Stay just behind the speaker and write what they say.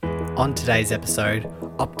On today's episode,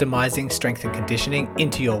 optimizing strength and conditioning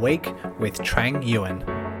into your week with Trang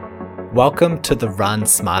Nguyen. Welcome to the Run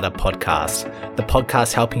Smarter podcast, the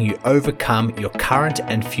podcast helping you overcome your current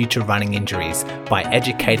and future running injuries by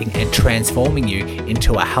educating and transforming you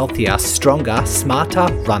into a healthier, stronger,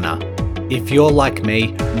 smarter runner. If you're like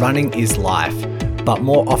me, running is life, but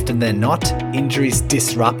more often than not, injuries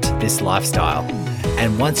disrupt this lifestyle.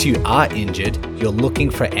 And once you are injured, you're looking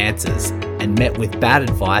for answers and met with bad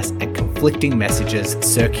advice and conflicting messages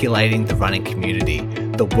circulating the running community.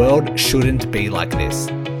 The world shouldn't be like this.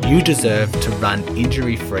 You deserve to run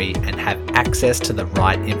injury-free and have access to the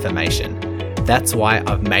right information. That's why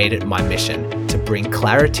I've made it my mission to bring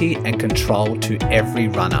clarity and control to every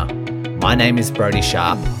runner. My name is Brodie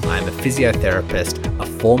Sharp. I'm a physiotherapist, a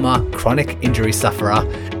former chronic injury sufferer,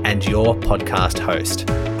 and your podcast host.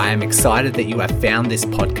 I am excited that you have found this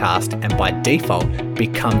podcast and by default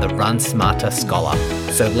become the Run Smarter Scholar.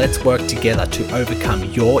 So let's work together to overcome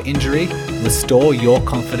your injury, restore your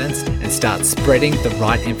confidence, and start spreading the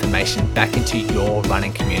right information back into your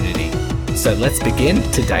running community. So let's begin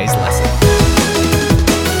today's lesson.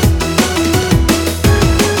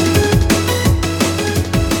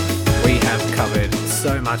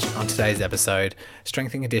 So much on today's episode.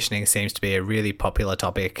 Strength and conditioning seems to be a really popular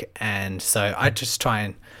topic, and so I just try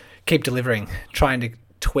and keep delivering, trying to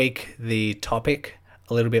tweak the topic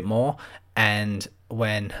a little bit more. And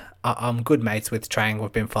when I'm good mates with Trang,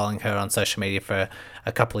 we've been following her on social media for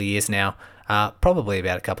a couple of years now, probably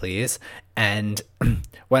about a couple of years. And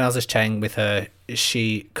when I was just chatting with her,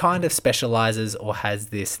 she kind of specializes or has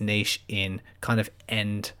this niche in kind of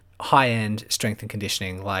high-end strength and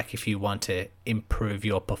conditioning, like if you want to improve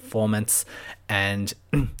your performance. And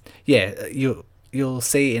yeah, you'll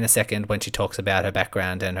see in a second when she talks about her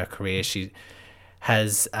background and her career, she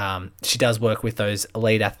does work with those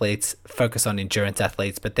elite athletes, focus on endurance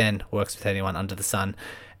athletes, but then works with anyone under the sun.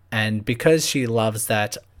 And because she loves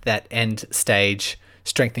that end stage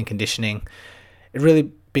strength and conditioning, it'd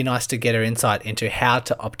really be nice to get her insight into how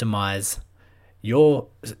to optimize your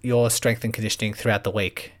strength and conditioning throughout the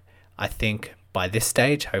week. I think by this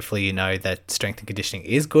stage, hopefully you know that strength and conditioning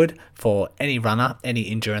is good for any runner, any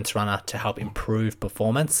endurance runner, to help improve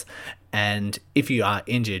performance. And if you are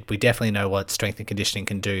injured, we definitely know what strength and conditioning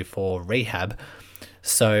can do for rehab.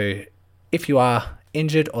 So if you are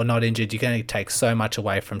injured or not injured, you're going to take so much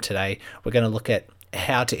away from today. We're going to look at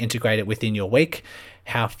how to integrate it within your week,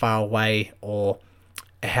 how far away or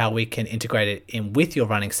how we can integrate it in with your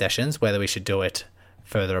running sessions, whether we should do it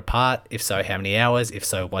further apart, if so, how many hours, if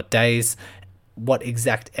so, what days, what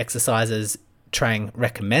exact exercises Trang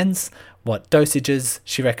recommends, what dosages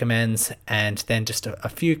she recommends, and then just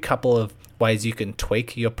a couple of ways you can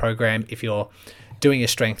tweak your program if you're doing your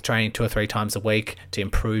strength training 2 or 3 times a week to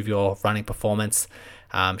improve your running performance.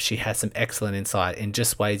 She has some excellent insight in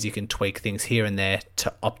just ways you can tweak things here and there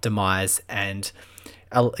to optimize and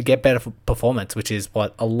get better performance, which is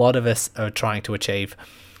what a lot of us are trying to achieve.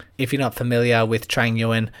 If you're not familiar with Trang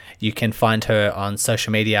Nguyen, you can find her on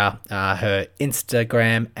social media. Her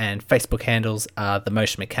Instagram and Facebook handles are The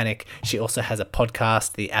Motion Mechanic. She also has a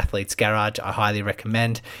podcast, The Athlete's Garage. I highly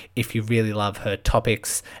recommend if you really love her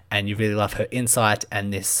topics and you really love her insight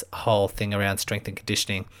and this whole thing around strength and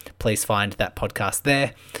conditioning. Please find that podcast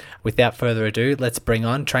there. Without further ado, let's bring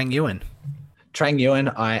on Trang Nguyen. Trang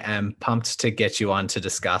Nguyen, I am pumped to get you on to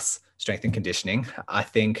discuss strength and conditioning. I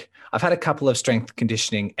think I've had a couple of strength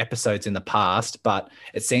conditioning episodes in the past, but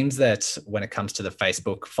it seems that when it comes to the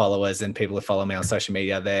Facebook followers and people who follow me on social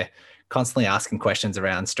media, they're constantly asking questions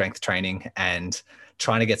around strength training and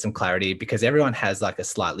trying to get some clarity because everyone has like a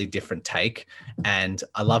slightly different take. And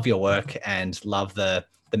I love your work and love the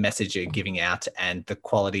message you're giving out and the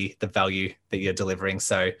quality, the value that you're delivering.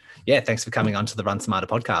 So yeah, thanks for coming on to the Run Smarter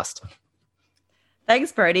podcast.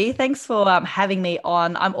 Thanks, Brodie. Thanks for having me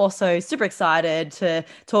on. I'm also super excited to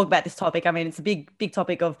talk about this topic. I mean, it's a big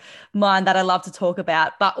topic of mine that I love to talk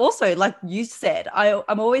about. But also, like you said,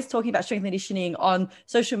 I'm always talking about strength and conditioning on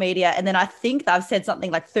social media. And then I think that I've said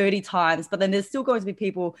something like 30 times, but then there's still going to be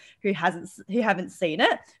people who haven't seen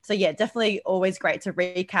it. So yeah, definitely always great to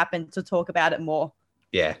recap and to talk about it more.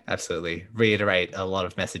 Yeah, absolutely. Reiterate a lot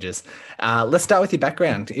of messages. Let's start with your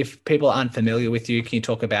background. If people aren't familiar with you, can you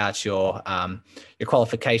talk about your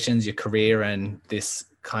qualifications, your career, and this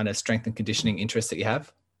kind of strength and conditioning interest that you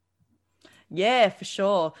have? Yeah, for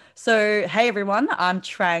sure. So, hey everyone, I'm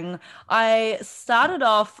Trang. I started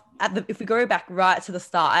off if we go back right to the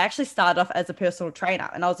start, I actually started off as a personal trainer,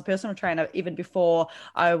 and I was a personal trainer even before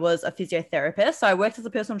I was a physiotherapist. So, I worked as a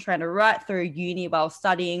personal trainer right through uni while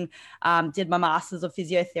studying, did my master's of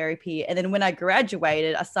physiotherapy. And then when I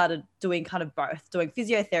graduated, I started doing kind of both, doing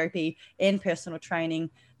physiotherapy and personal training.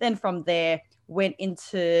 Then from there, went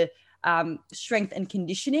into strength and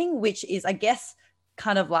conditioning, which is, I guess,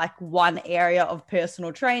 kind of like one area of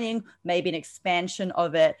personal training, maybe an expansion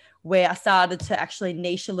of it, where I started to actually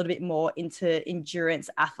niche a little bit more into endurance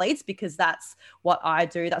athletes because that's what I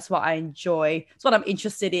do. That's what I enjoy. It's what I'm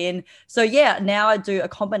interested in. So, yeah, now I do a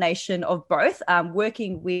combination of both,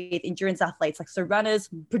 working with endurance athletes, like so runners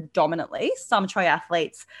predominantly, some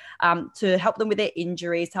triathletes, to help them with their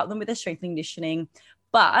injuries, to help them with their strength and conditioning.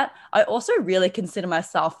 But I also really consider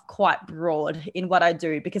myself quite broad in what I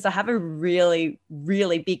do because I have a really,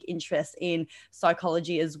 really big interest in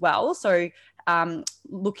psychology as well. So,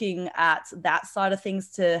 looking at that side of things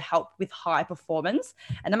to help with high performance.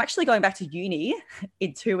 And I'm actually going back to uni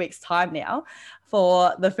in 2 weeks' time now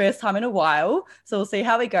for the first time in a while. So we'll see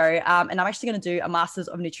how we go. And I'm actually going to do a master's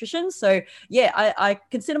of nutrition. So, yeah, I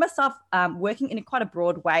consider myself working in quite a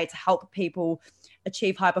broad way to help people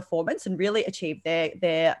achieve high performance and really achieve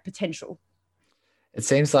their potential. It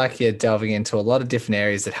seems like you're delving into a lot of different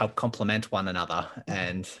areas that help complement one another.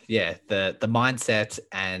 And yeah, the mindset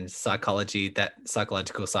and psychology, that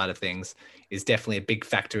psychological side of things is definitely a big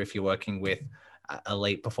factor if you're working with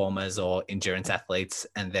elite performers or endurance athletes.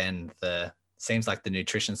 And then the seems like the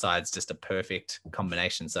nutrition side is just a perfect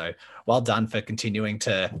combination. So well done for continuing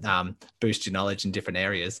to boost your knowledge in different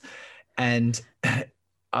areas. And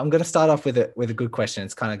I'm going to start off with a good question.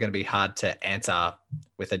 It's kind of going to be hard to answer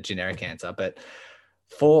with a generic answer, but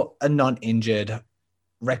for a non-injured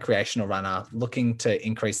recreational runner looking to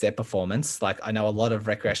increase their performance, like I know a lot of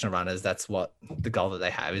recreational runners, that's what the goal that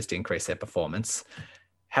they have is to increase their performance.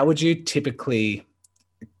 How would you typically,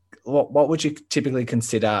 what would you typically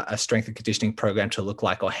consider a strength and conditioning program to look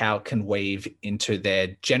like, or how it can weave into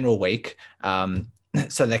their general week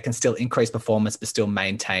so they can still increase performance but still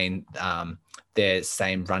maintain their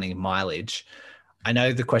same running mileage? I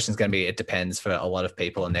know the question is going to be, it depends for a lot of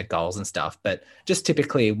people and their goals and stuff, but just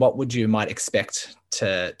typically what would you might expect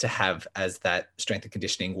to have as that strength and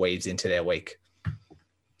conditioning weaves into their week?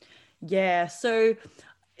 Yeah. So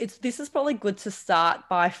this is probably good to start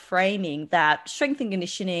by framing that strength and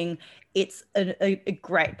conditioning, it's a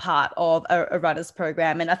great part of a runner's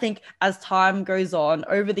program. And I think as time goes on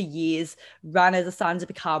over the years, runners are starting to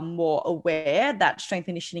become more aware that strength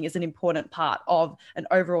and conditioning is an important part of an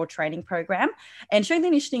overall training program. And strength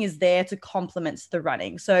and conditioning is there to complement the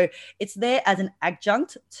running. So it's there as an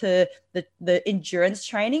adjunct to the endurance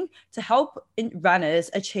training to help runners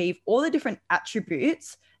achieve all the different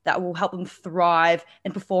attributes that will help them thrive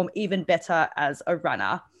and perform even better as a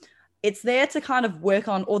runner. It's there to kind of work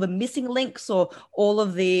on all the missing links or all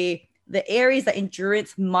of the areas that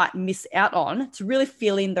endurance might miss out on to really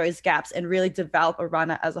fill in those gaps and really develop a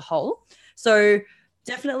runner as a whole. So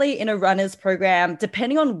definitely in a runner's program,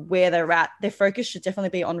 depending on where they're at, their focus should definitely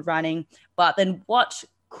be on running. But then what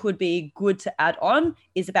could be good to add on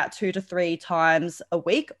is about 2 to 3 times a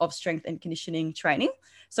week of strength and conditioning training.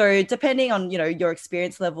 So depending on, your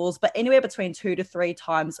experience levels, but anywhere between 2 to 3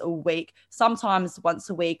 times a week, sometimes once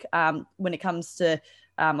a week when it comes to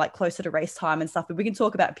like closer to race time and stuff. But we can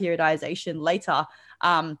talk about periodization later.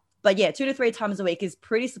 But yeah, 2 to 3 times a week is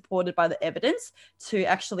pretty supported by the evidence to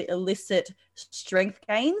actually elicit strength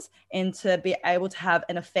gains and to be able to have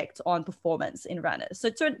an effect on performance in runners. So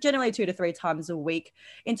generally 2 to 3 times a week.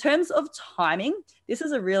 In terms of timing, this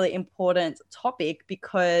is a really important topic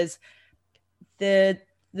because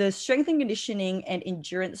the strength and conditioning and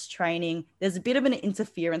endurance training, there's a bit of an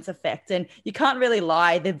interference effect, and you can't really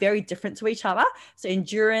lie. They're very different to each other. So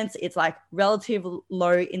endurance, it's like relative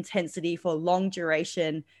low intensity for long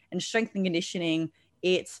duration, and strength and conditioning,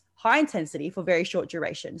 it's high intensity for very short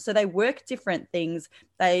duration. So they work different things.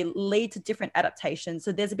 They lead to different adaptations.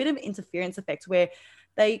 So there's a bit of an interference effect where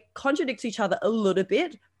they contradict each other a little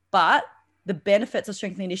bit, but the benefits of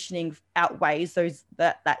strength and conditioning outweighs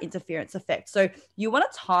that interference effect. So you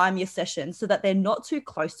want to time your sessions so that they're not too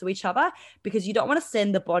close to each other, because you don't want to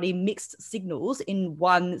send the body mixed signals in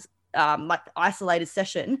one like isolated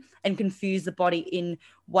session and confuse the body in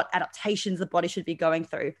what adaptations the body should be going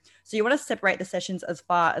through. So you want to separate the sessions as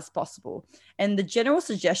far as possible. And the general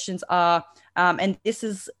suggestions are, and this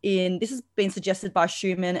has been suggested by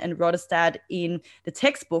Schumann and Rodestad in the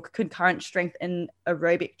textbook Concurrent Strength and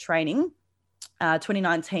Aerobic Training,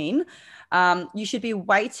 2019. You should be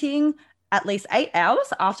waiting at least 8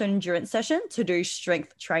 hours after an endurance session to do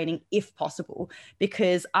strength training if possible,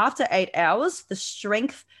 because after 8 hours, the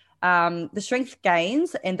strength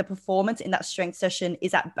gains and the performance in that strength session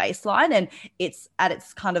is at baseline and it's at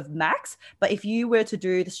its kind of max. But if you were to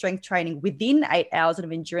do the strength training within 8 hours of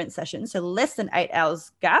an endurance session, so less than 8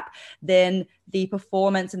 hours gap, then the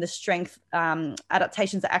performance and the strength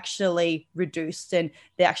adaptations are actually reduced and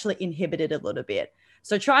they're actually inhibited a little bit.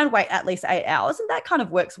 So try and wait at least 8 hours. And that kind of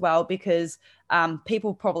works well because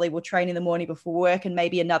people probably will train in the morning before work and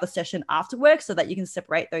maybe another session after work so that you can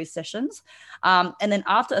separate those sessions. And then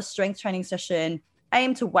after a strength training session,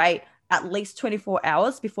 aim to wait at least 24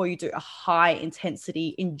 hours before you do a high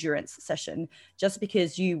intensity endurance session, just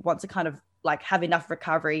because you want to kind of like have enough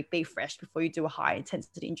recovery, be fresh before you do a high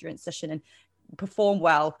intensity endurance session and perform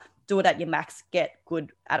well, do it at your max, get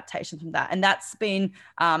good adaptation from that. And that's been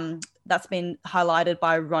highlighted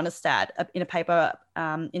by Ronestad in a paper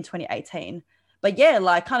in 2018. But yeah,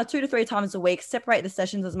 like kind of 2 to 3 times a week, separate the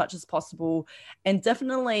sessions as much as possible. And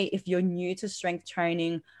definitely if you're new to strength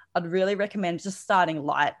training, I'd really recommend just starting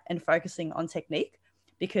light and focusing on technique,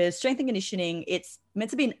 because strength and conditioning, it's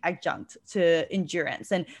meant to be an adjunct to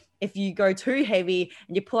endurance. And if you go too heavy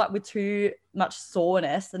and you pull up with too much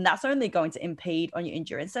soreness, then that's only going to impede on your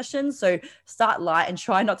endurance sessions. So start light and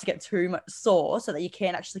try not to get too much sore so that you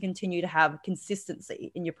can actually continue to have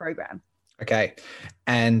consistency in your program. Okay.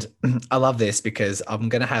 And I love this because I'm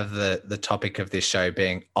going to have the topic of this show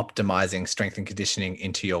being optimizing strength and conditioning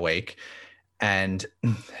into your week. And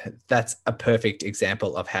that's a perfect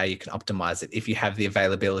example of how you can optimize it. If you have the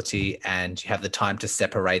availability and you have the time to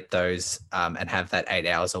separate those and have that 8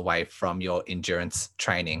 hours away from your endurance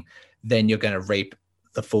training, then you're going to reap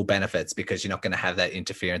the full benefits because you're not going to have that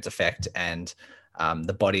interference effect and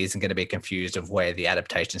the body isn't going to be confused of where the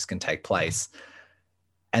adaptations can take place.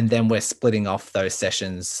 And then we're splitting off those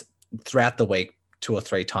sessions throughout the week 2 or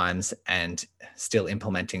 3 times and still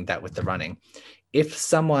implementing that with the running. If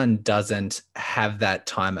someone doesn't have that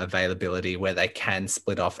time availability where they can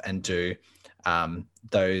split off and do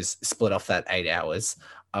split off that 8 hours,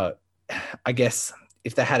 I guess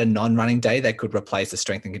if they had a non-running day, they could replace the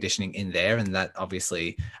strength and conditioning in there. And that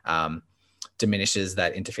obviously diminishes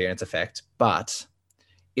that interference effect. But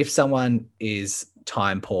if someone is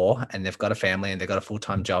time poor and they've got a family and they've got a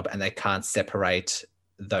full-time job and they can't separate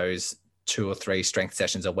those 2 or 3 strength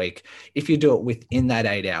sessions a week, if you do it within that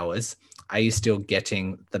 8 hours, are you still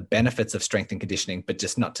getting the benefits of strength and conditioning, but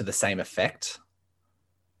just not to the same effect?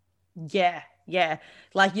 Yeah.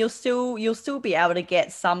 Like you'll still be able to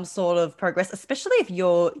get some sort of progress, especially if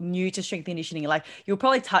you're new to strength and conditioning. Like you'll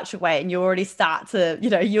probably touch a weight and you already start to,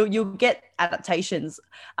 you'll get adaptations.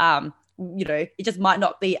 It just might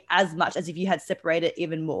not be as much as if you had separated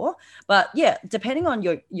even more. But yeah, depending on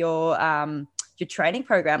your training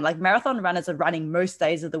program, like marathon runners are running most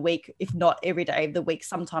days of the week, if not every day of the week,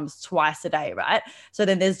 sometimes twice a day, right? So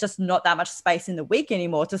then there's just not that much space in the week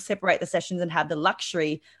anymore to separate the sessions and have the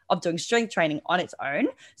luxury of doing strength training on its own.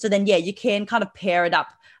 So then, yeah, you can kind of pair it up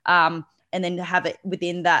and then have it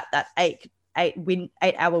within that 8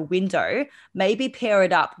 hour window. Maybe pair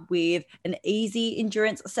it up with an easy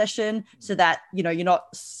endurance session so that you're not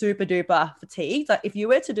super duper fatigued. Like if you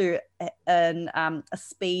were to do a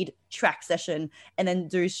speed track session and then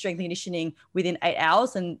do strength and conditioning within 8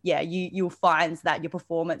 hours, and you'll find that your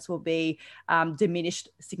performance will be diminished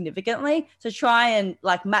significantly. So try and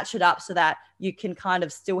like match it up so that you can kind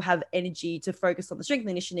of still have energy to focus on the strength and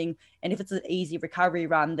conditioning. And if it's an easy recovery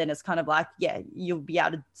run, then it's kind of like, you'll be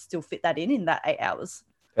able to still fit that in that 8 hours.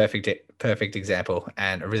 Perfect example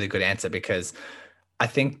and a really good answer, because I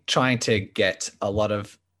think trying to get a lot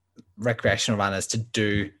of recreational runners to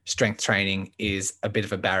do strength training is a bit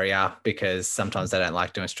of a barrier because sometimes they don't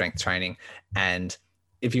like doing strength training. And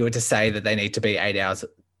if you were to say that they need to be 8 hours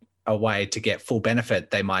away to get full benefit,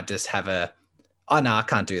 they might just have oh no, I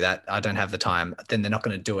can't do that, I don't have the time. Then they're not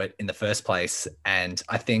going to do it in the first place. And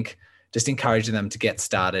I think just encouraging them to get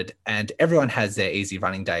started, and everyone has their easy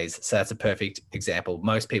running days. So that's a perfect example.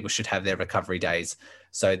 Most people should have their recovery days.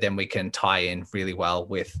 So then we can tie in really well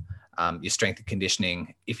with your strength and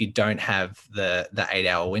conditioning. If you don't have the 8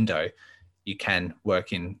 hour window, you can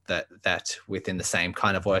work in that within the same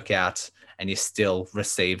kind of workout and you still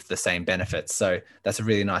receive the same benefits. So that's a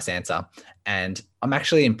really nice answer. And I'm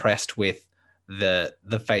actually impressed with the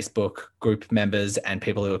Facebook group members and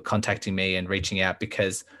people who are contacting me and reaching out,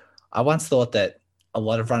 because I once thought that a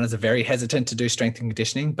lot of runners are very hesitant to do strength and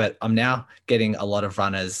conditioning, but I'm now getting a lot of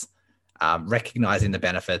runners recognizing the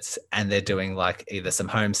benefits, and they're doing like either some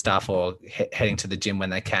home stuff or heading to the gym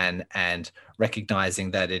when they can, and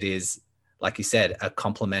recognizing that it is, like you said, a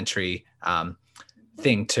complementary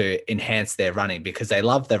thing to enhance their running because they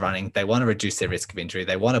love their running. They want to reduce their risk of injury.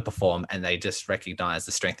 They want to perform, and they just recognize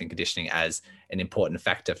the strength and conditioning as an important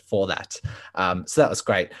factor for that. So that was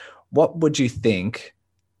great. What would you think,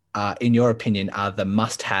 in your opinion, are the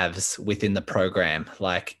must-haves within the program?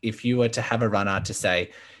 Like if you were to have a runner to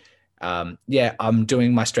say, yeah, I'm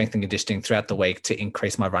doing my strength and conditioning throughout the week to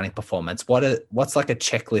increase my running performance. What's like a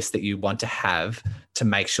checklist that you want to have to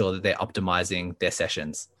make sure that they're optimizing their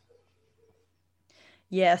sessions?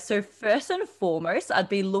 Yeah, so first and foremost, I'd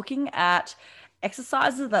be looking at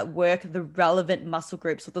exercises that work the relevant muscle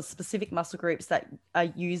groups or the specific muscle groups that are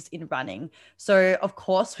used in running. So, of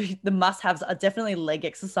course, the must haves are definitely leg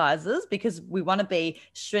exercises because we want to be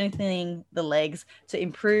strengthening the legs to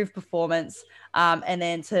improve performance, and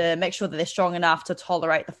then to make sure that they're strong enough to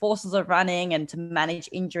tolerate the forces of running and to manage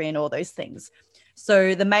injury and all those things.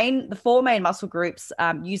 So, the four main muscle groups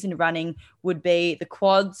used in running would be the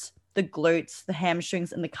quads, the glutes, the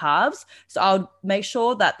hamstrings, and the calves. So I'll make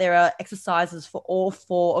sure that there are exercises for all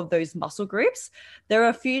four of those muscle groups. There are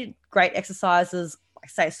a few great exercises, like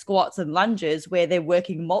say squats and lunges, where they're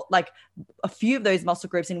working like a few of those muscle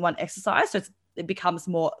groups in one exercise. So it becomes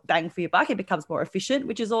more bang for your buck. It becomes more efficient,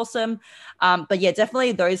 which is awesome. But yeah,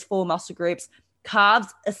 definitely those four muscle groups.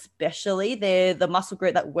 Calves, especially, they're the muscle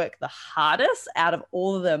group that work the hardest out of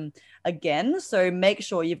all of them again. So make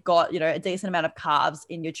sure you've got, a decent amount of calves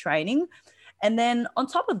in your training. And then on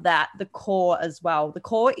top of that, the core as well. The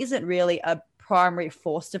core isn't really a primary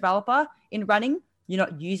force developer in running. You're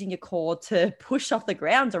not using your core to push off the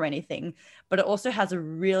ground or anything, but it also has a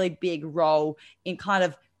really big role in kind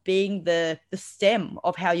of being the stem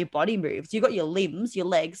of how your body moves. You've got your limbs, your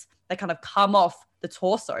legs that kind of come off the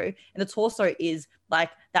torso, and the torso is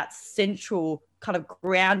like that central kind of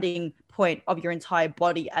grounding point of your entire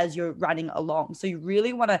body as you're running along. So you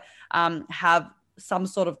really want to have some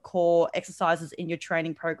sort of core exercises in your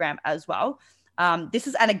training program as well. This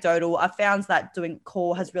is anecdotal. I found that doing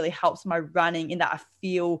core has really helped my running in that I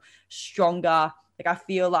feel stronger. Like I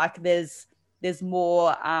feel like there's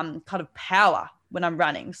more kind of power when I'm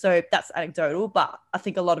running. So that's anecdotal, but I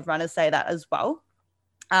think a lot of runners say that as well.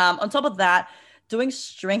 On top of that, doing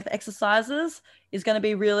strength exercises is going to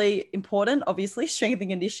be really important, obviously, strength and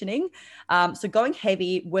conditioning. So going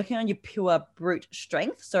heavy, working on your pure brute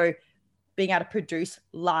strength. So being able to produce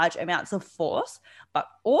large amounts of force, but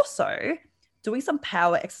also doing some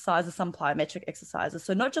power exercises, some plyometric exercises.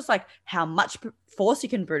 So not just like how much force you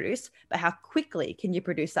can produce, but how quickly can you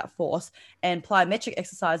produce that force. And plyometric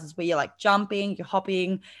exercises where you're like jumping, you're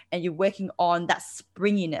hopping, and you're working on that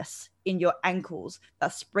springiness in your ankles,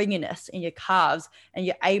 that springiness in your calves, and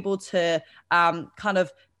you're able to kind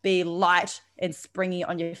of be light and springy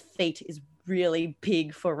on your feet is really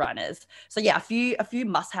big for runners. So yeah, a few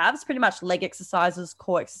must-haves, pretty much leg exercises,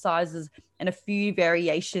 core exercises, and a few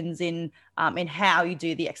variations in how you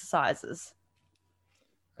do the exercises.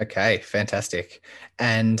 Okay, fantastic.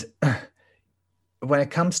 And when it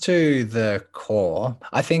comes to the core,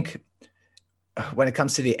 I think when it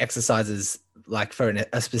comes to the exercises, like for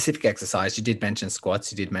a specific exercise, you did mention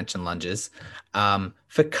squats, you did mention lunges.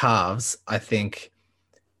 For calves, I think,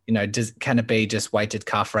 can it be just weighted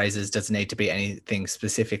calf raises? Does it need to be anything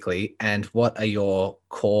specifically? And what are your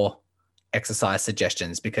core exercise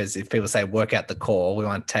suggestions? Because if people say work out the core, we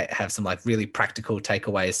want to have some like really practical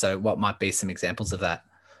takeaways. So what might be some examples of that?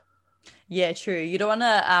 Yeah, true. You don't want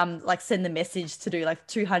to like send the message to do like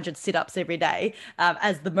 200 sit-ups every day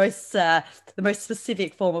as the most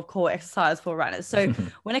specific form of core exercise for runners. So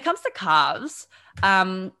when it comes to calves,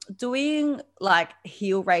 doing like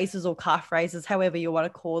heel raises or calf raises, however you want to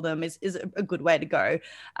call them, is a good way to go.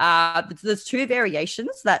 There's two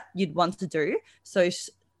variations that you'd want to do. So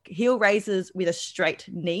heel raises with a straight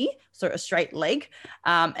knee, so a straight leg,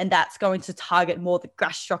 and that's going to target more the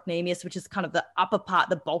gastrocnemius, which is kind of the upper part,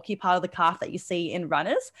 the bulky part of the calf that you see in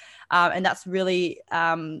runners, and that's really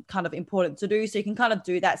kind of important to do. So you can kind of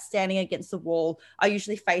do that standing against the wall. I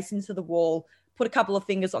usually face into the wall, put a couple of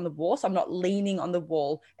fingers on the wall, so I'm not leaning on the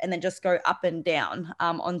wall, and then just go up and down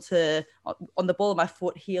on the ball of my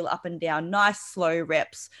foot, heel up and down, nice slow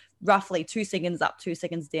reps, roughly 2 seconds up, 2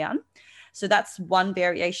 seconds down. So that's one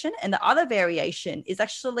variation. And the other variation is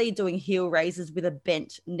actually doing heel raises with a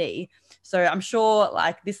bent knee. So I'm sure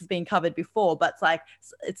like this has been covered before, but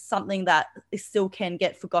it's something that still can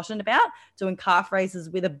get forgotten about, doing calf raises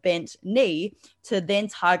with a bent knee to then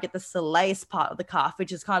target the soleus part of the calf,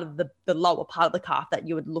 which is kind of the lower part of the calf that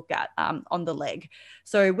you would look at on the leg.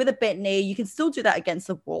 So with a bent knee, you can still do that against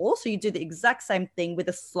the wall. So you do the exact same thing with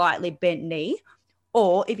a slightly bent knee.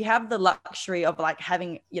 Or if you have the luxury of like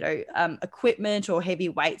having, equipment or heavy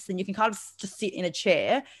weights, then you can kind of just sit in a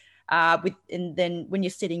chair and then when you're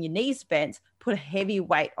sitting, your knees bent, put a heavy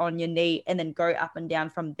weight on your knee and then go up and down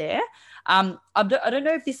from there. I don't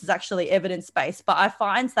know if this is actually evidence-based, but I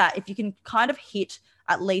find that if you can kind of hit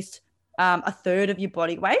at least a third of your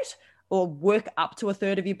body weight or work up to a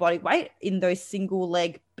third of your body weight in those single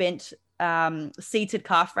leg bent seated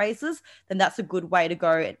calf raises, then that's a good way to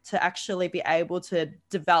go to actually be able to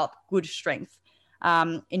develop good strength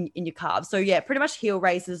in your calves. So yeah, pretty much heel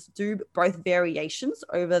raises do both variations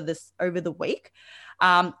over the week.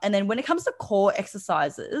 And then when it comes to core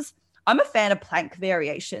exercises, I'm a fan of plank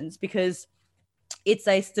variations because it's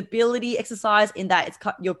a stability exercise in that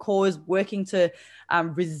your core is working to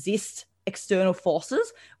resist external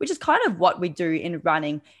forces, which is kind of what we do in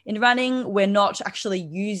running. In running, we're not actually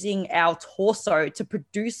using our torso to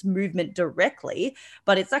produce movement directly,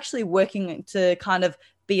 but it's actually working to kind of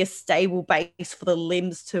be a stable base for the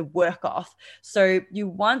limbs to work off. So you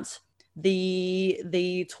want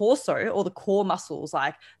the torso or the core muscles,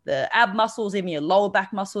 like the ab muscles, even your lower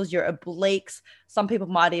back muscles, your obliques. Some people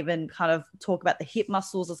might even kind of talk about the hip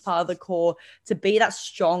muscles as part of the core, to be that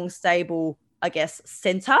strong, stable, I guess,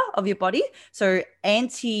 center of your body. So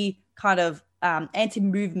anti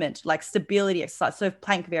movement, like stability exercise. So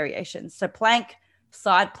plank variations. So plank,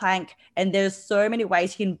 side plank, and there's so many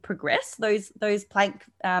ways you can progress those plank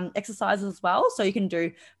exercises as well. So you can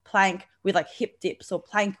do plank with like hip dips, or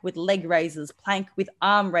plank with leg raises, plank with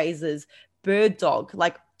arm raises, bird dog,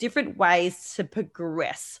 like different ways to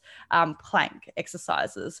progress plank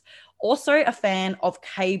exercises. Also a fan of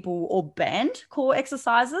cable or band core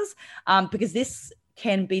exercises because this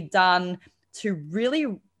can be done to really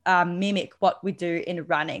mimic what we do in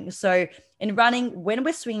running. So in running, when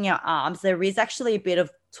we're swinging our arms, there is actually a bit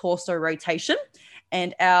of torso rotation,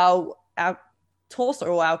 and our torso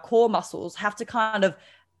or our core muscles have to kind of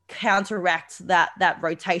counteract that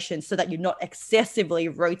rotation so that you're not excessively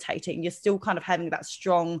rotating. You're still kind of having that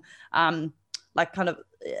strong like kind of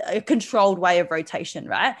a controlled way of rotation,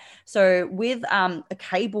 right? So with a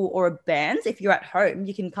cable or a band, if you're at home,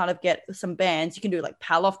 you can kind of get some bands. You can do like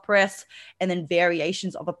Pallof press and then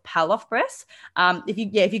variations of a Pallof press. If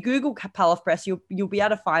you Google Pallof press, you'll be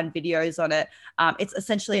able to find videos on it. It's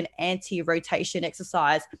essentially an anti-rotation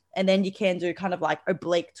exercise, and then you can do kind of like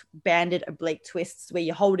banded oblique twists where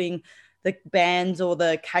you're holding the bands or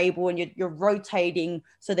the cable and you're rotating.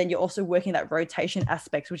 So then you're also working that rotation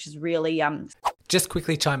aspect, which is really Just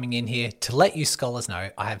quickly chiming in here to let you scholars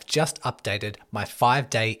know, I have just updated my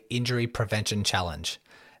 5-day injury prevention challenge.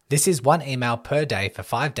 This is 1 email per day for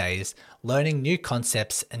 5 days, learning new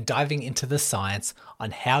concepts and diving into the science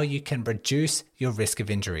on how you can reduce your risk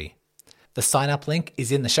of injury. The sign up link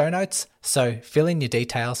is in the show notes, so fill in your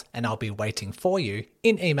details and I'll be waiting for you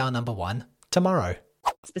in email number 1 tomorrow.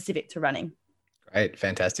 Specific to running. Great,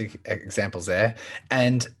 fantastic examples there.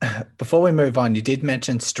 And before we move on, you did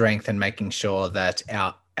mention strength and making sure that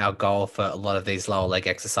our goal for a lot of these lower leg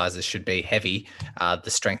exercises should be heavy, the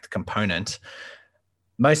strength component.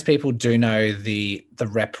 Most people do know the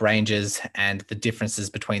rep ranges and the differences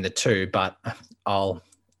between the two, but I'll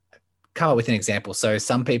come up with an example. So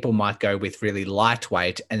some people might go with really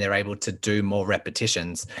lightweight and they're able to do more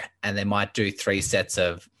repetitions, and they might do 3 sets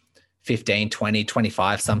of 15, 20,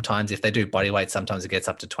 25. Sometimes if they do body weight, sometimes it gets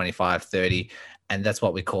up to 25, 30. And that's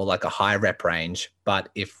what we call like a high rep range. But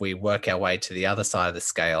if we work our way to the other side of the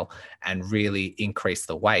scale and really increase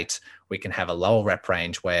the weight, we can have a lower rep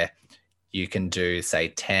range where you can do say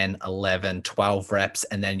 10, 11, 12 reps,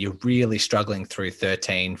 and then you're really struggling through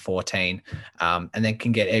 13, 14, and then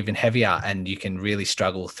can get even heavier and you can really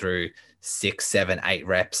struggle through 6, 7, 8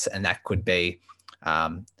 reps. And that could be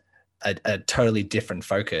a totally different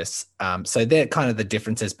focus. So they're kind of the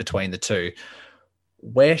differences between the two.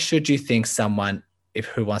 Where should you think someone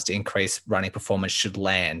who wants to increase running performance should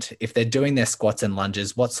land? If they're doing their squats and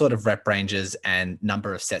lunges, what sort of rep ranges and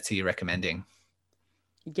number of sets are you recommending?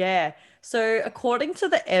 Yeah. So according to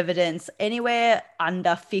the evidence, anywhere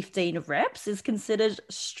under 15 reps is considered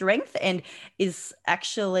strength and is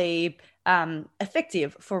actually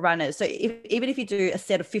effective for runners. So even if you do a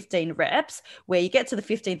set of 15 reps where you get to the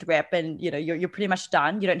 15th rep and you're pretty much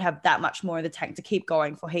done, you don't have that much more in the tank to keep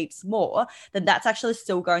going for heaps more, then that's actually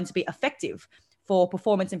still going to be effective for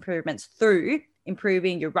performance improvements through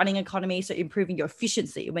improving your running economy, so improving your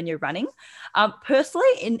efficiency when you're running.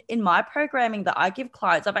 Personally, in my programming that I give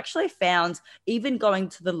clients, I've actually found even going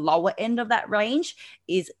to the lower end of that range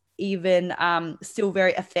is even still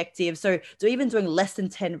very effective. So even doing less than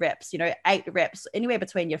 10 reps, 8 reps, anywhere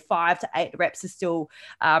between your 5 to 8 reps is still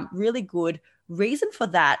really good. Reason for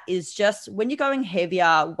that is just when you're going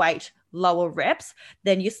heavier weight, lower reps,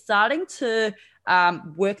 then you're starting to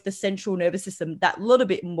work the central nervous system that little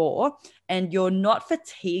bit more, and you're not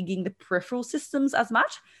fatiguing the peripheral systems as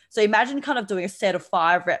much. So imagine kind of doing a set of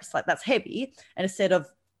 5 reps, like that's heavy, and a set of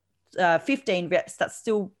 15 reps, that's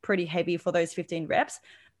still pretty heavy for those 15 reps.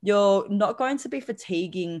 You're not going to be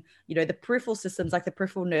fatiguing, the peripheral systems like the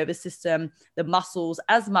peripheral nervous system, the muscles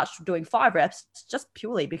as much doing 5 reps, just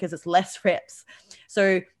purely because it's less reps.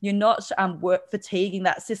 So you're not fatiguing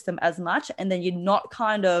that system as much. And then you're not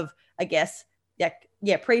kind of, I guess,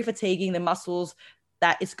 pre-fatiguing the muscles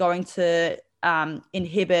that it's going to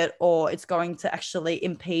inhibit, or it's going to actually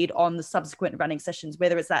impede on the subsequent running sessions,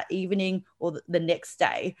 whether it's that evening or the next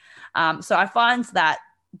day. So I find that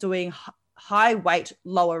doing high weight,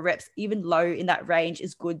 lower reps, even low in that range,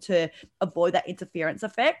 is good to avoid that interference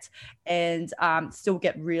effect and still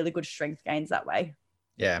get really good strength gains that way.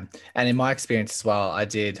 Yeah. And in my experience as well, I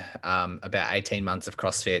did about 18 months of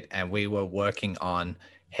CrossFit, and we were working on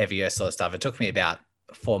heavier sort of stuff. It took me about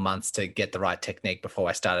 4 months to get the right technique before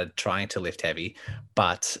I started trying to lift heavy.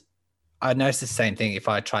 But I noticed the same thing. If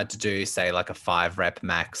I tried to do, say, like a 5 rep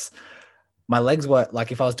max, my legs were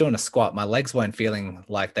like, if I was doing a squat, my legs weren't feeling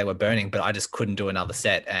like they were burning, but I just couldn't do another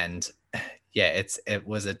set. And yeah, it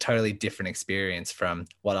was a totally different experience from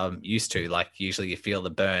what I'm used to. Like usually you feel the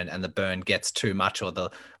burn, and the burn gets too much, or the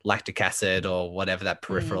lactic acid or whatever that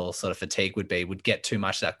peripheral sort of fatigue would get too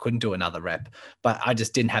much that I couldn't do another rep. But I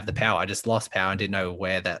just didn't have the power. I just lost power and didn't know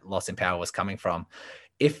where that loss in power was coming from.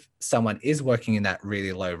 If someone is working in that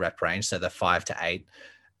really low rep range, so the 5 to 8,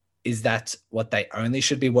 is that what they only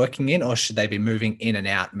should be working in, or should they be moving in and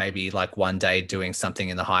out, maybe like one day doing something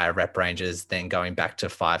in the higher rep ranges, then going back to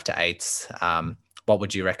 5 to 8s? What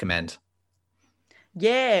would you recommend?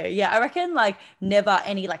 Yeah. I reckon like never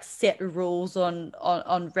any like set rules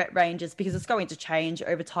on rep ranges, because it's going to change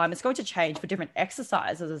over time. It's going to change for different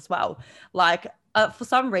exercises as well. Like for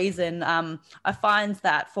some reason, I find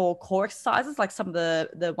that for core exercises, like some of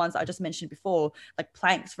the ones I just mentioned before, like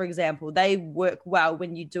planks, for example, they work well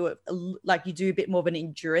when you do it, like you do a bit more of an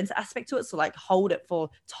endurance aspect to it. So like hold it for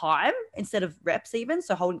time instead of reps even.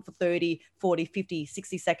 So holding it for 30, 40, 50,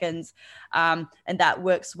 60 seconds. And that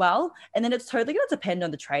works well. And then it's totally going to depend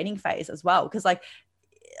on the training phase as well. Because like,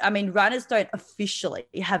 I mean, runners don't officially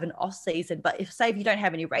have an off season, but if you don't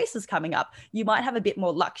have any races coming up, you might have a bit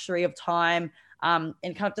more luxury of time and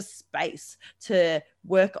kind of just space to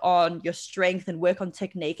work on your strength and work on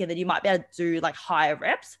technique. And then you might be able to do like higher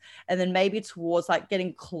reps. And then maybe towards like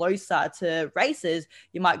getting closer to races,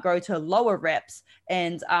 you might go to lower reps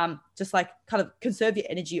and just like kind of conserve your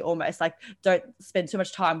energy almost. Like don't spend too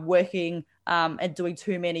much time working and doing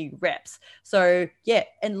too many reps. So yeah,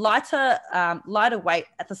 and lighter weight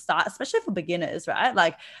at the start, especially for beginners, right?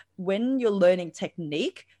 Like when you're learning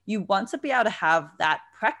technique, you want to be able to have that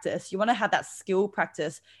practice. You want to have that skill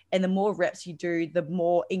practice. And the more reps you do, the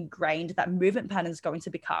more ingrained that movement pattern is going to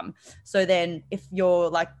become. So then if you're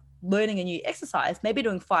like learning a new exercise, maybe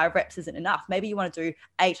doing 5 reps isn't enough. Maybe you want to do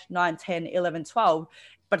 8, 9, 10, 11, 12,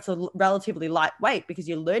 but it's a relatively lightweight because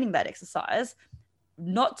you're learning that exercise,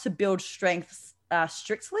 not to build strength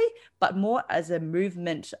strictly, but more as a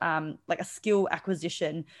movement, like a skill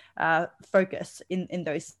acquisition focus in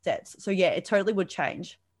those sets. So yeah, it totally would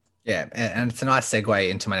change. Yeah, and it's a nice segue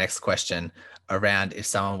into my next question around if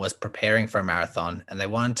someone was preparing for a marathon and they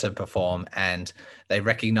wanted to perform and they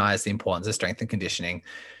recognize the importance of strength and conditioning.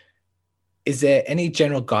 Is there any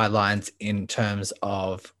general guidelines in terms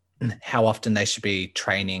of how often they should be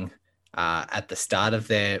training at the start of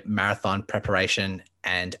their marathon preparation?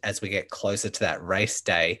 And as we get closer to that race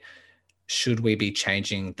day, should we be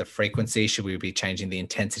changing the frequency? Should we be changing the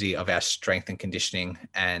intensity of our strength and conditioning?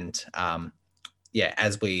 And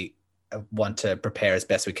as we want to prepare as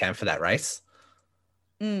best we can for that race?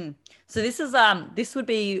 So this would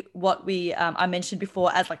be what we I mentioned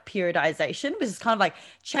before as like periodization, which is kind of like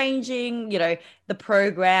changing, the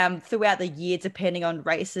program throughout the year depending on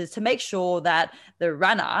races to make sure that the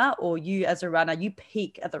runner, or you as a runner, you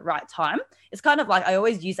peak at the right time. It's kind of like I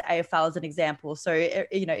always use AFL as an example. So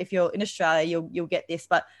if you're in Australia, you'll get this,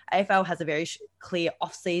 but AFL has a very clear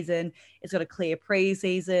off season. It's got a clear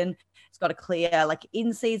pre-season. It's got a clear like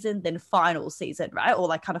in season, then final season, right? Or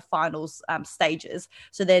like kind of finals stages.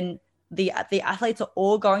 So then the athletes are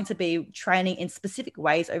all going to be training in specific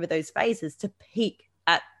ways over those phases to peak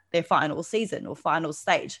at their final season or final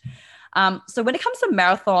stage. So when it comes to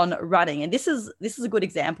marathon running, and this is a good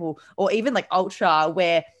example, or even like ultra,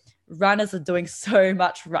 where runners are doing so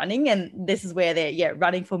much running, and this is where they're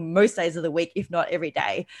running for most days of the week, if not every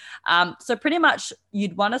day. So pretty much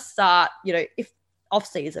you'd want to start, if off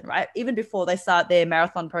season, right? Even before they start their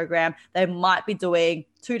marathon program, they might be doing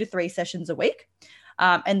 2 to 3 sessions a week.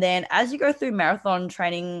 And then as you go through marathon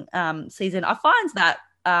training season, I find that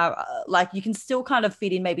like you can still kind of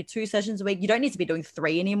fit in maybe 2 sessions a week. You don't need to be doing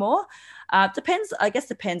 3 anymore. Depends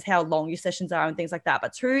how long your sessions are and things like that.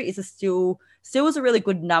 But 2 is still is a really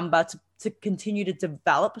good number to continue to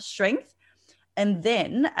develop strength. And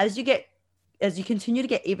then as you continue to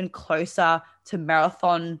get even closer to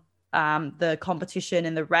marathon, the competition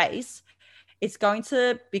and the race, it's going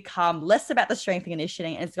to become less about the strength and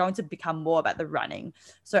conditioning, and it's going to become more about the running.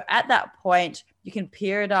 So at that point, you can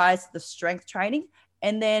periodize the strength training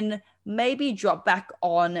and then maybe drop back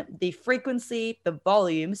on the frequency, the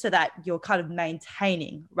volume, so that you're kind of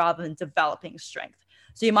maintaining rather than developing strength.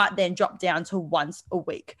 So you might then drop down to once a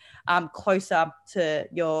week, closer to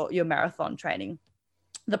your marathon training.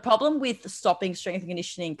 The problem with stopping strength and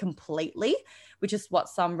conditioning completely, which is what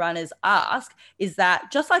some runners ask, is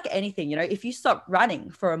that just like anything, if you stop running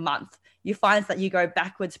for a month, you find that you go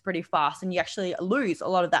backwards pretty fast and you actually lose a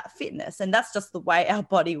lot of that fitness. And that's just the way our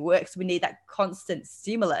body works. We need that constant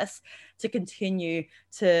stimulus to continue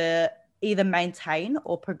to either maintain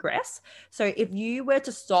or progress. So if you were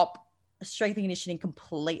to stop strength and conditioning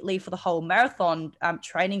completely for the whole marathon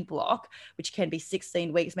training block, which can be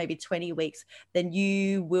 16 weeks, maybe 20 weeks, then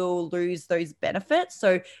you will lose those benefits.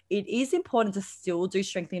 So it is important to still do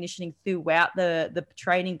strength and conditioning throughout the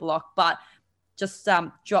training block, but just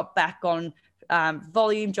drop back on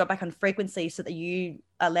volume, drop back on frequency so that you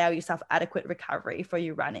allow yourself adequate recovery for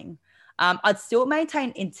your running. I'd still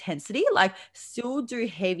maintain intensity, like still do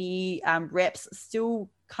heavy reps,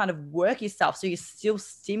 still kind of work yourself. So you're still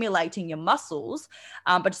stimulating your muscles,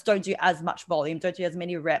 but just don't do as much volume, don't do as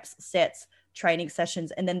many reps, sets, training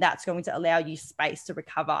sessions. And then that's going to allow you space to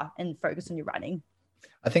recover and focus on your running.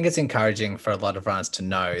 I think it's encouraging for a lot of runners to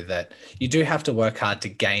know that you do have to work hard to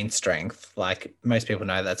gain strength. Like most people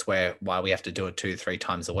know that's why we have to do it 2-3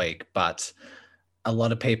 times a week. But a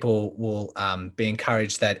lot of people will be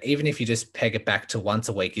encouraged that even if you just peg it back to once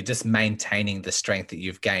a week, you're just maintaining the strength that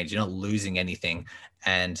you've gained. You're not losing anything.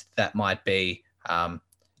 And that might be,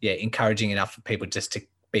 encouraging enough for people just to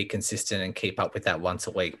be consistent and keep up with that once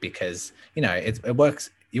a week, because, it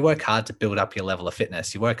works. You work hard to build up your level of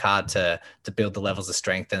fitness. You work hard to build the levels of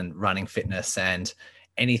strength and running fitness, and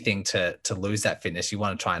anything to lose that fitness, you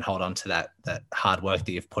want to try and hold on to that hard work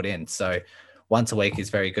that you've put in. So once a week is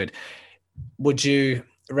very good. Would you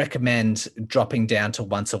recommend dropping down to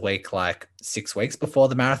once a week, like 6 weeks before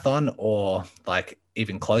the marathon, or like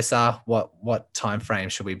even closer? What time frame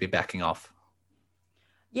should we be backing off?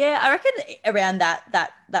 Yeah, I reckon around that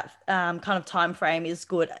kind of time frame is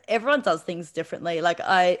good. Everyone does things differently. Like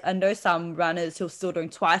I know some runners who are still doing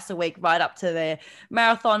twice a week right up to their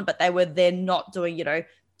marathon, but they're not doing,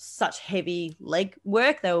 such heavy leg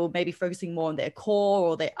work. They were maybe focusing more on their core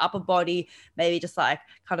or their upper body, maybe just like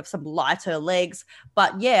kind of some lighter legs.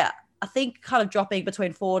 But yeah, I think kind of dropping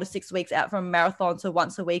between 4 to 6 weeks out from a marathon to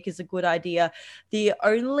once a week is a good idea. The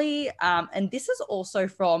only, and this is also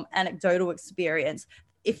from anecdotal experience,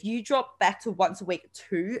 if you drop back to once a week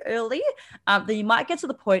too early, then you might get to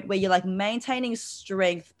the point where you're like maintaining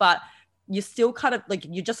strength, but you're still kind of like,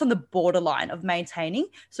 you're just on the borderline of maintaining.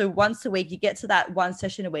 So once a week, you get to that 1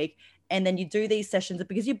 session a week, and then you do these sessions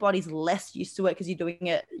because your body's less used to it because you're doing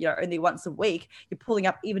it, only once a week, you're pulling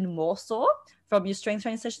up even more sore from your strength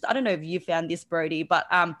training sessions. I don't know if you found this, Brody, but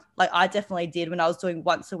like I definitely did when I was doing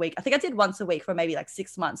once a week. I think I did once a week for maybe like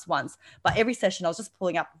 6 months once, but every session I was just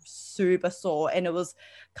pulling up super sore, and it was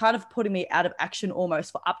kind of putting me out of action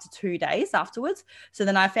almost for up to 2 days afterwards. So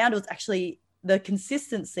then I found it was actually the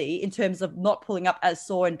consistency in terms of not pulling up as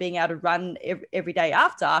sore and being able to run every day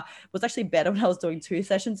after was actually better when I was doing 2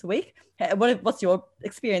 sessions a week. What's your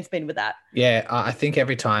experience been with that? Yeah, I think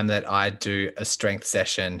every time that I do a strength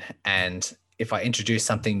session, and if I introduce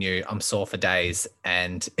something new, I'm sore for days.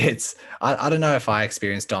 And I don't know if I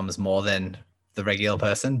experience DOMS more than the regular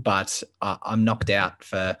person, but I'm knocked out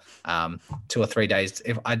for 2 or 3 days.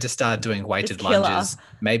 If I just started doing weighted lunges,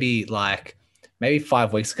 maybe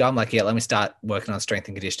 5 weeks ago, I'm like, yeah, let me start working on strength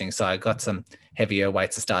and conditioning. So I got some heavier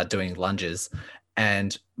weights to start doing lunges,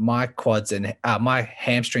 and my quads and my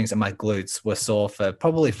hamstrings and my glutes were sore for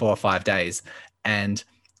probably 4 or 5 days. And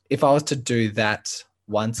if I was to do that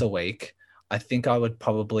once a week, I think I would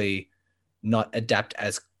probably not adapt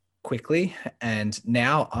as quickly. And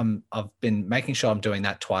now I've been making sure I'm doing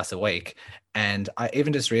that twice a week. And I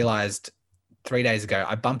even just realized 3 days ago,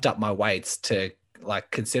 I bumped up my weights to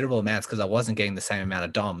like considerable amounts because I wasn't getting the same amount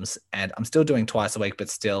of DOMs, and I'm still doing twice a week, but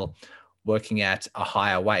still working at a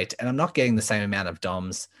higher weight, and I'm not getting the same amount of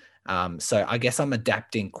DOMs. So I guess I'm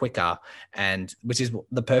adapting quicker, and which is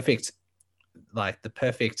the perfect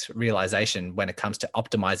realization when it comes to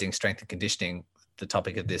optimizing strength and conditioning. the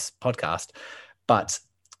topic of this podcast. But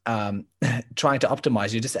trying to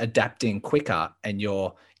optimize, you're just adapting quicker and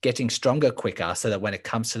you're getting stronger quicker, so that when it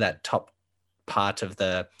comes to that top part of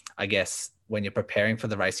the, I guess, when you're preparing for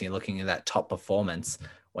the race and you're looking at that top performance,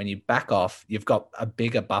 when you back off, you've got a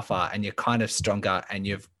bigger buffer and you're kind of stronger, and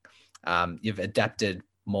you've adapted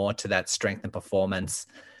more to that strength and performance.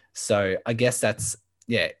 So I guess that's,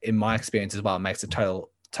 yeah, in my experience as well, it makes a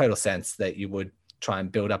total sense that you would try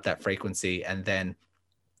and build up that frequency. And then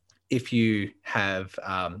if you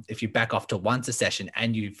back off to once a session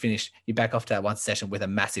and you back off to that once session with a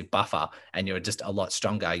massive buffer and you're just a lot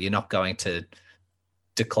stronger, you're not going to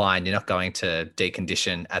decline, you're not going to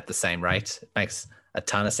decondition at the same rate. It makes a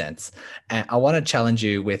ton of sense. And I want to challenge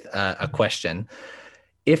you with a question.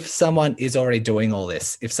 If someone is already doing all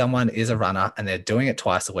this, if someone is a runner and they're doing it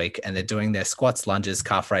twice a week and they're doing their squats, lunges,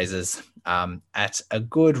 calf raises at a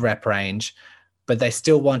good rep range, but they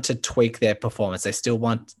still want to tweak their performance, they still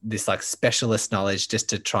want this like specialist knowledge just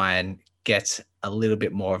to try and get a little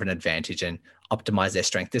bit more of an advantage and optimize their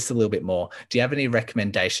strength just a little bit more, do you have any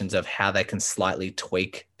recommendations of how they can slightly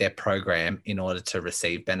tweak their program in order to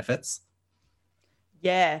receive benefits?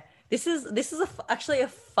 Yeah, this is actually a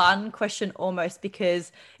fun question almost,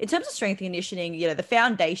 because in terms of strength and conditioning, the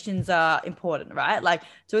foundations are important, right? Like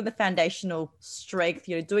doing the foundational strength,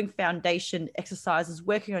 doing foundation exercises,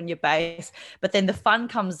 working on your base. But then the fun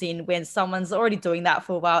comes in when someone's already doing that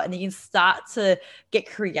for a while, and then you can start to get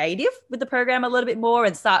creative with the program a little bit more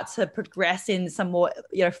and start to progress in some more,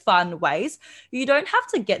 fun ways. You don't have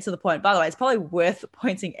to get to the point, by the way, it's probably worth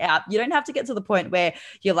pointing out, you don't have to get to the point where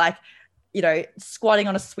you're like, squatting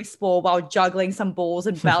on a Swiss ball while juggling some balls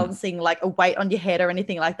and balancing like a weight on your head or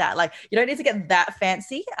anything like that. Like you don't need to get that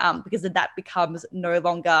fancy, because then that becomes no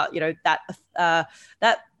longer,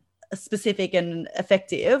 that specific and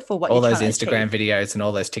effective for what all you're those trying to Instagram achieve. videos and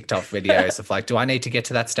all those TikTok videos of like, do I need to get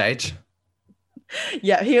to that stage?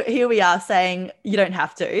 Yeah, here we are saying you don't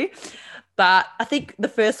have to. But I think the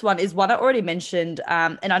first one is one I already mentioned,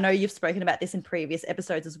 and I know you've spoken about this in previous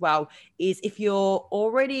episodes as well, is if you're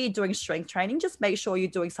already doing strength training, just make sure you're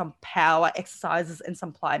doing some power exercises and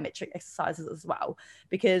some plyometric exercises as well.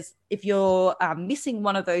 Because if you're missing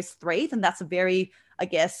one of those three, then that's a very, I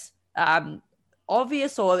guess,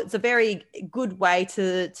 obvious, or it's a very good way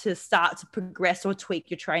to start to progress or tweak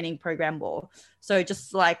your training program more. So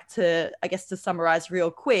just like to summarize real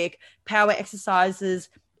quick, power exercises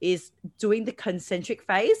is doing the concentric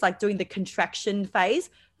phase, like doing the contraction phase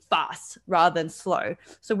fast rather than slow.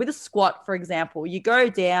 So with a squat, for example, you go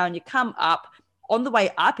down, you come up. On the way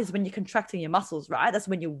up is when you're contracting your muscles, right? That's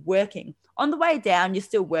when you're working. On the way down, you're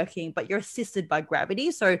still working, but you're assisted by gravity.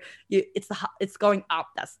 So it's going up.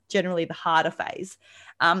 That's generally the harder phase.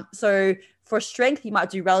 So for strength, you might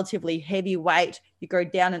do relatively heavy weight. You go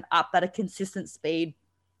down and up at a consistent speed.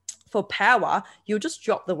 For power, you'll just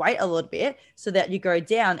drop the weight a little bit so that you go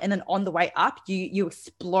down, and then on the way up, you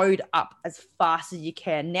explode up as fast as you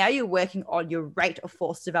can. Now you're working on your rate of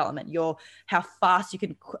force development, how fast you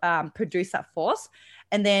can produce that force.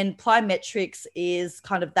 And then plyometrics is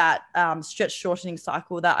kind of that stretch shortening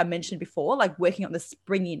cycle that I mentioned before, like working on the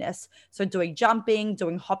springiness. So doing jumping,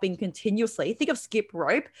 doing hopping continuously. Think of skip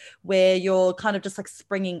rope, where you're kind of just like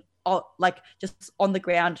springing like just on the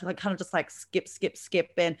ground, like kind of just like skip,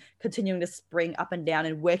 and continuing to spring up and down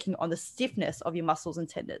and working on the stiffness of your muscles and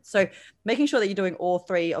tendons. So making sure that you're doing all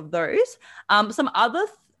three of those. Some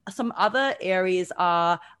other areas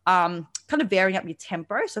are kind of varying up your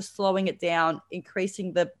tempo, so slowing it down,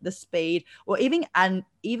 increasing the speed, or even adding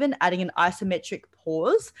an isometric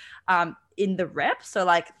pause in the rep. So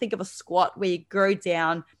like think of a squat where you go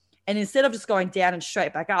down, and instead of just going down and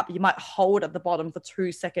straight back up, you might hold at the bottom for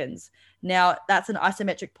 2 seconds. Now that's an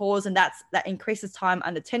isometric pause, and that increases time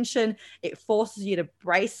under tension. It forces you to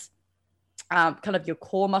brace kind of your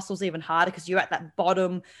core muscles even harder, because you're at that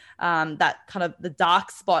bottom, that kind of the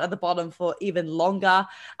dark spot at the bottom for even longer.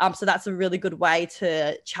 So that's a really good way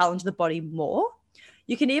to challenge the body more.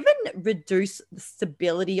 You can even reduce the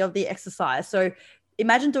stability of the exercise. So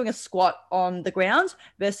imagine doing a squat on the ground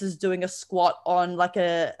versus doing a squat on like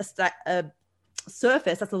a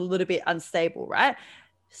surface that's a little bit unstable, right?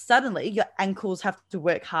 Suddenly your ankles have to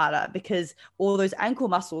work harder, because all those ankle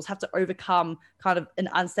muscles have to overcome kind of an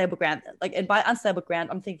unstable ground. Like, and by unstable ground,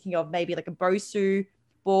 I'm thinking of maybe like a Bosu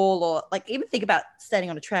ball, or like even think about standing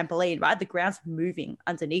on a trampoline, right? The ground's moving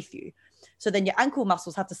underneath you. So then your ankle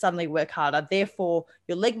muscles have to suddenly work harder. Therefore,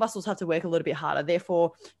 your leg muscles have to work a little bit harder.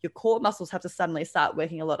 Therefore, your core muscles have to suddenly start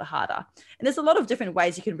working a lot harder. And there's a lot of different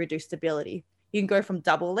ways you can reduce stability. You can go from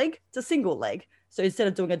double leg to single leg. So instead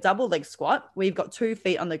of doing a double leg squat where you've got 2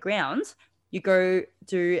 feet on the ground, you go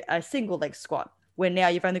do a single leg squat. where now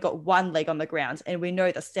you've only got one leg on the ground. And we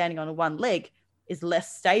know that standing on one leg is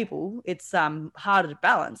less stable. It's harder to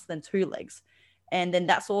balance than two legs. And then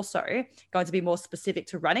that's also going to be more specific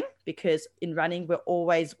to running, because in running, we're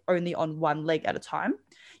always only on one leg at a time.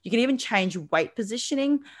 You can even change weight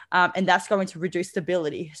positioning, and that's going to reduce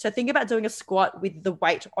stability. So think about doing a squat with the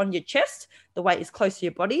weight on your chest. The weight is close to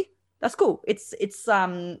your body. That's cool. It's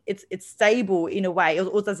stable in a way,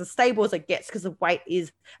 or as stable as it gets, because the weight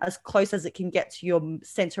is as close as it can get to your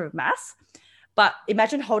center of mass. But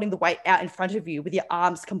imagine holding the weight out in front of you with your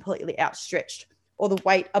arms completely outstretched, or the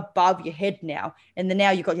weight above your head now. And then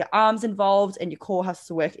now you've got your arms involved and your core has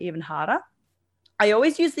to work even harder. I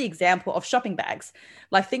always use the example of shopping bags.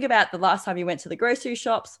 Like, think about the last time you went to the grocery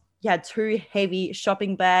shops. You had two heavy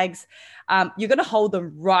shopping bags. You're going to hold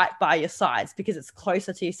them right by your sides because it's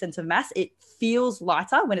closer to your center of mass. It feels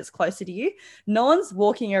lighter when it's closer to you. No one's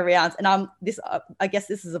walking around, and I guess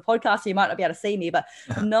this is a podcast, so you might not be able to see me, but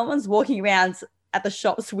no one's walking around at the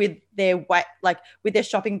shops with their weight, like with their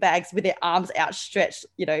shopping bags, with their arms outstretched,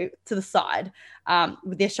 to the side,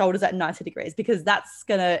 with their shoulders at 90 degrees, because it's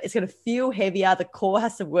gonna feel heavier. The core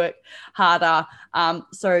has to work harder.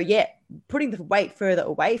 So yeah, putting the weight further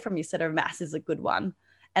away from your center of mass is a good one.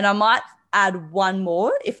 And I might add one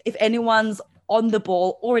more. If anyone's on the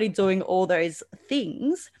ball already doing all those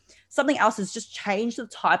things, something else is just change the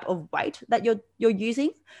type of weight that you're using.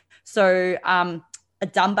 So a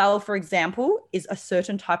dumbbell, for example, is a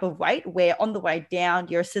certain type of weight where on the way down,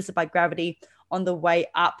 you're assisted by gravity. On the way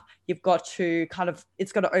up, you've got to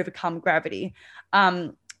it's got to overcome gravity.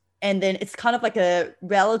 And then it's kind of like a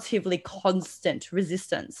relatively constant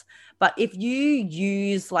resistance. But if you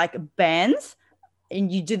use like bands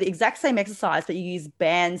and you do the exact same exercise, but you use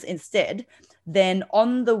bands instead, then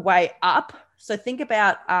on the way up, so think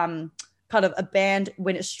about kind of a band,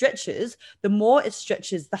 when it stretches, the more it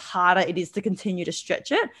stretches, the harder it is to continue to stretch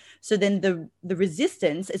it. So then the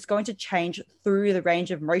resistance is going to change through the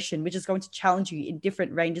range of motion, which is going to challenge you in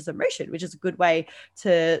different ranges of motion, which is a good way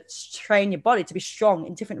to train your body to be strong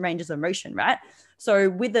in different ranges of motion, right? So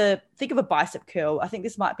think of a bicep curl. I think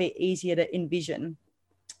this might be easier to envision.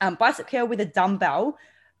 Bicep curl with a dumbbell,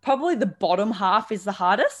 probably the bottom half is the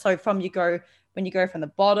hardest. So when you go from the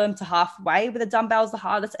bottom to halfway with the dumbbells, the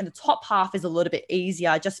hardest, and the top half is a little bit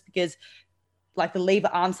easier, just because like the lever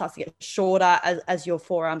arm starts to get shorter as your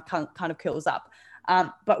forearm kind of curls up.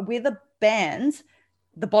 But with a band,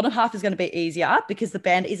 the bottom half is going to be easier because the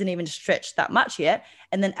band isn't even stretched that much yet.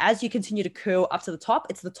 And then as you continue to curl up to the top,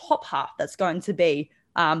 it's the top half that's going to be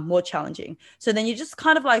more challenging. So then you just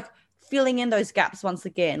kind of like filling in those gaps once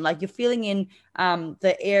again. Like, you're filling in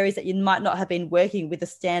the areas that you might not have been working with a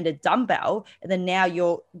standard dumbbell, and then now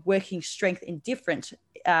you're working strength in different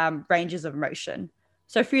ranges of motion.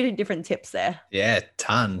 So a few different tips there. Yeah,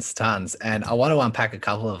 tons. And I want to unpack a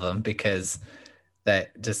couple of them because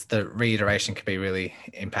that just the reiteration can be really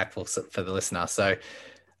impactful for the listener. So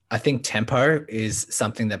I think tempo is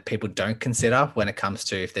something that people don't consider when it comes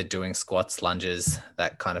to if they're doing squats, lunges,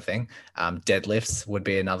 that kind of thing. Deadlifts would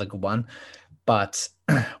be another good one. But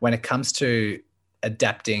when it comes to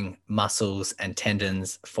adapting muscles and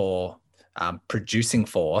tendons for producing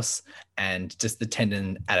force and just the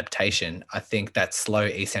tendon adaptation, I think that slow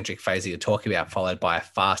eccentric phase that you're talking about, followed by a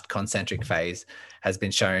fast concentric phase, has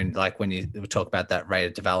been shown, like when you talk about that rate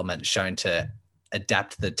of development, shown to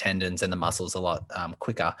adapt the tendons and the muscles a lot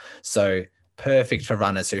quicker. So perfect for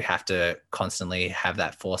runners who have to constantly have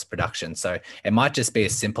that force production. So it might just be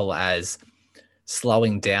as simple as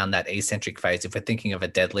slowing down that eccentric phase. If we're thinking of a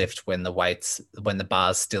deadlift, when the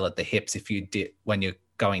bar's still at the hips, when you're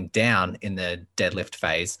going down in the deadlift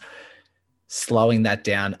phase, slowing that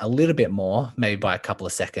down a little bit more, maybe by a couple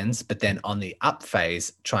of seconds, but then on the up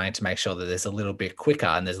phase, trying to make sure that there's a little bit quicker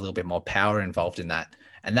and there's a little bit more power involved in that.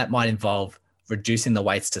 And that might involve reducing the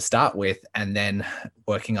weights to start with and then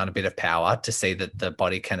working on a bit of power to see that the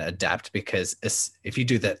body can adapt, because if you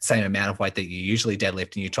do that same amount of weight that you usually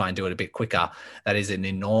deadlift and you try and do it a bit quicker, that is an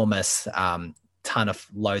enormous ton of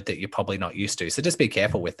load that you're probably not used to. So just be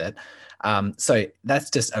careful with it. So that's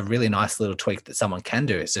just a really nice little tweak that someone can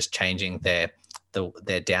do. It's just changing their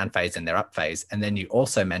down phase and their up phase. And then you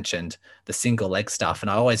also mentioned the single leg stuff. And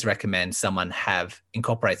I always recommend someone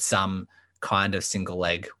incorporate some kind of single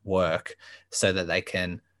leg work so that they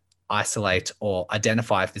can isolate or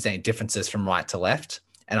identify if there's any differences from right to left.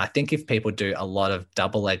 And I think if people do a lot of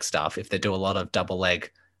double leg stuff, if they do a lot of double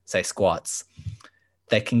leg, say squats,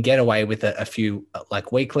 they can get away with a few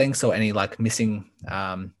like weak links or any like missing,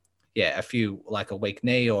 a few like a weak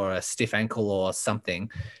knee or a stiff ankle or something.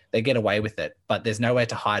 They get away with it, but there's nowhere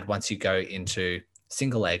to hide once you go into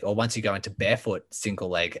single leg, or once you go into barefoot single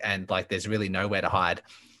leg and like there's really nowhere to hide,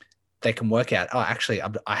 they can work out, oh, actually,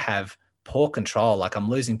 I have poor control. Like I'm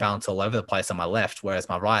losing balance all over the place on my left, whereas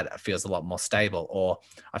my right feels a lot more stable. Or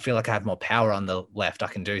I feel like I have more power on the left. I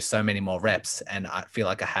can do so many more reps, and I feel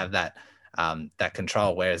like I have that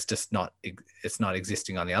control. Whereas it's not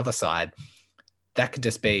existing on the other side. That could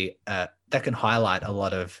just be that can highlight a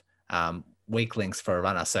lot of weak links for a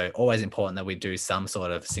runner. So always important that we do some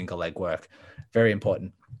sort of single leg work. Very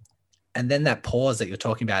important. And then that pause that you're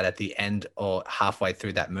talking about at the end or halfway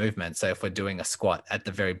through that movement. So if we're doing a squat at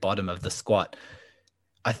the very bottom of the squat,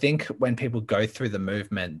 I think when people go through the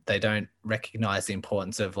movement, they don't recognize the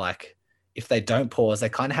importance of, like, if they don't pause, they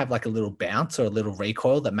kind of have like a little bounce or a little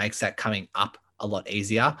recoil that makes that coming up a lot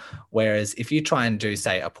easier. Whereas if you try and do,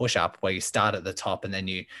 say, a push-up where you start at the top and then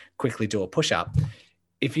you quickly do a push-up,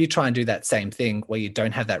 if you try and do that same thing where you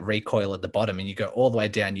don't have that recoil at the bottom and you go all the way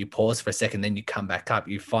down, you pause for a second, then you come back up,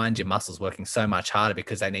 you find your muscles working so much harder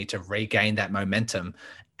because they need to regain that momentum.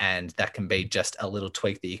 And that can be just a little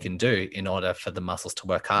tweak that you can do in order for the muscles to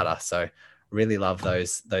work harder. So really love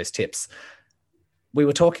those tips. We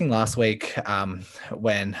were talking last week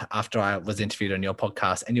when after I was interviewed on your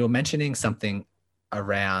podcast, and you were mentioning something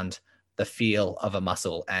around the feel of a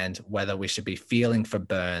muscle and whether we should be feeling for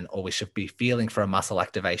burn or we should be feeling for a muscle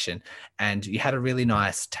activation. And you had a really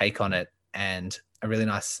nice take on it, and I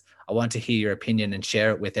want to hear your opinion and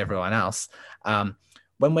share it with everyone else.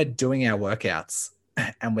 When we're doing our workouts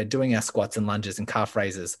and we're doing our squats and lunges and calf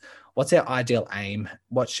raises, what's our ideal aim?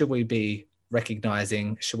 What should we be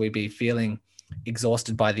recognizing? Should we be feeling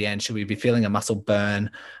exhausted by the end? Should we be feeling a muscle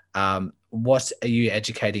burn? What are you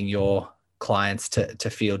educating your clients to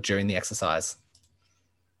feel during the exercise?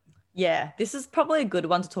 Yeah, this is probably a good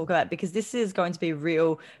one to talk about because this is going to be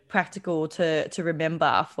real practical to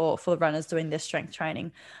remember for runners doing their strength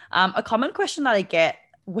training. A common question that I get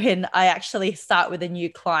when I actually start with a new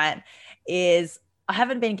client is, I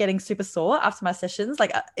haven't been getting super sore after my sessions.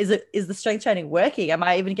 Like, is the strength training working? Am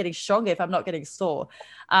I even getting stronger if I'm not getting sore?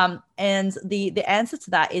 And the answer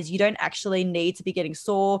to that is you don't actually need to be getting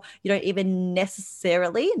sore. You don't even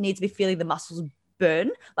necessarily need to be feeling the muscles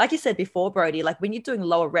burn. Like you said before, Brody, like when you're doing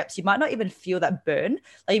lower reps, you might not even feel that burn.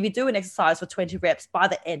 Like if you do an exercise for 20 reps, by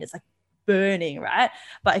the end, it's like burning, right?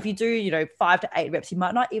 But if you do, 5 to 8 reps, you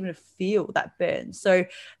might not even feel that burn. So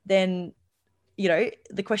then,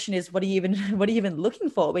 the question is, what are you even looking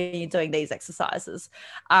for when you're doing these exercises?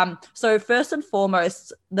 So first and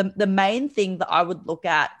foremost, the main thing that I would look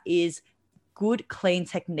at is good, clean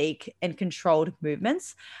technique and controlled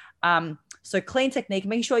movements. So clean technique,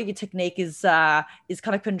 making sure your technique is kind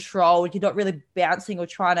of controlled. You're not really bouncing or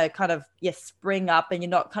trying to kind of spring up, and you're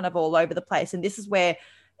not kind of all over the place. And this is where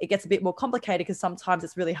it gets a bit more complicated because sometimes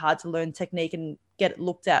it's really hard to learn technique and get it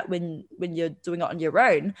looked at when you're doing it on your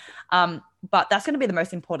own. But that's going to be the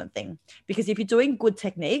most important thing, because if you're doing good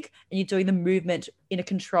technique and you're doing the movement in a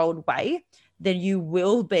controlled way, then you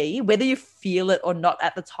will be, whether you feel it or not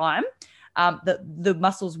at the time, the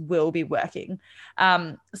muscles will be working.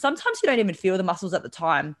 Sometimes you don't even feel the muscles at the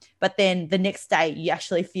time, but then the next day you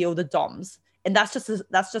actually feel the DOMs. And that's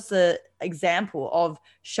just a example of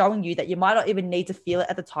showing you that you might not even need to feel it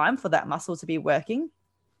at the time for that muscle to be working.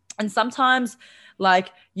 And sometimes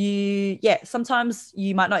sometimes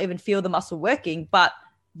you might not even feel the muscle working, but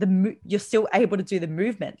you're still able to do the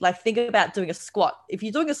movement. Like think about doing a squat. If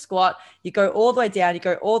you're doing a squat, you go all the way down, you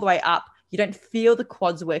go all the way up. You don't feel the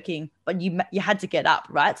quads working, but you had to get up,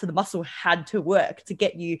 right? So the muscle had to work to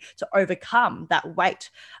get you to overcome that weight.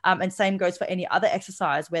 And same goes for any other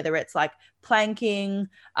exercise, whether it's like planking,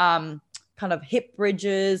 kind of hip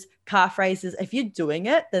bridges, calf raises. If you're doing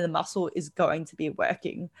it, then the muscle is going to be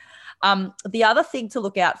working. The other thing to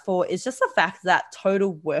look out for is just the fact that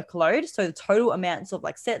total workload, so the total amounts of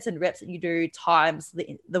like sets and reps that you do times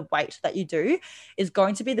the weight that you do, is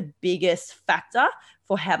going to be the biggest factor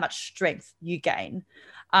for how much strength you gain.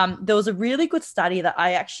 There was a really good study that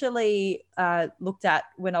I actually looked at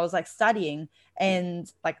when I was like studying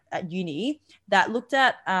and like at uni, that looked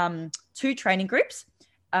at 2 training groups.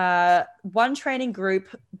 One training group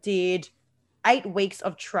did 8 weeks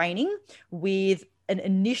of training with an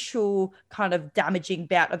initial kind of damaging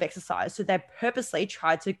bout of exercise. So they purposely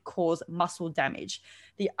tried to cause muscle damage.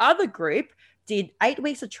 The other group did 8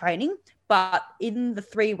 weeks of training, but in the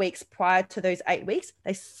 3 weeks prior to those 8 weeks,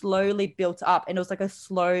 they slowly built up, and it was like a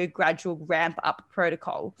slow, gradual ramp up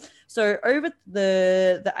protocol. So over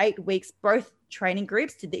the 8 weeks, both training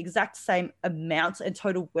groups did the exact same amount and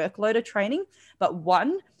total workload of training, but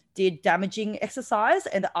one did damaging exercise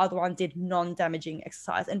and the other one did non-damaging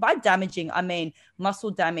exercise. And by damaging, I mean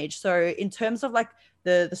muscle damage. So in terms of like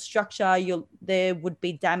the structure, there would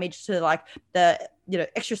be damage to like the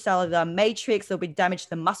extracellular matrix. There'll be damage to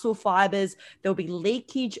the muscle fibers. There'll be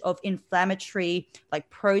leakage of inflammatory like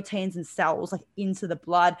proteins and cells like into the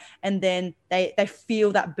blood, and then they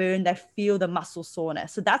feel that burn. They feel the muscle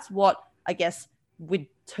soreness. So that's what I guess we'd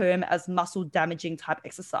term as muscle damaging type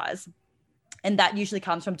exercise. And that usually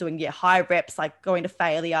comes from doing high reps, like going to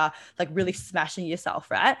failure, like really smashing yourself,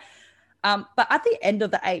 right? But at the end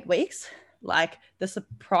of the 8 weeks, like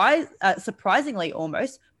surprisingly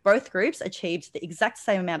almost, both groups achieved the exact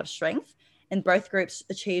same amount of strength, and both groups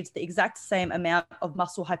achieved the exact same amount of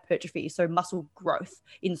muscle hypertrophy, so muscle growth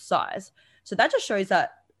in size. So that just shows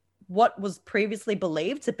that what was previously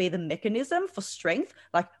believed to be the mechanism for strength,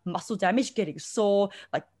 like muscle damage, getting sore,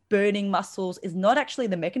 like burning muscles, is not actually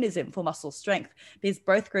the mechanism for muscle strength, because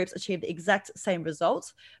both groups achieved the exact same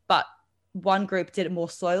results, but one group did it more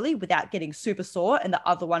slowly without getting super sore, and the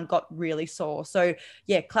other one got really sore. So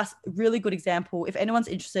yeah, really good example. If anyone's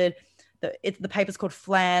interested, the paper's called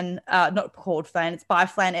Flan, not called Flan, it's by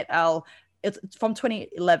Flan et al. It's from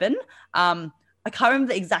 2011. I can't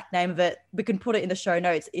remember the exact name of it. We can put it in the show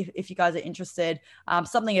notes if you guys are interested.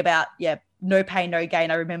 Something about, no pain, no gain.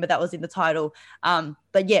 I remember that was in the title.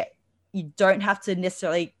 But yeah, you don't have to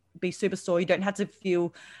necessarily be super sore. You don't have to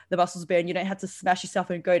feel the muscles burn. You don't have to smash yourself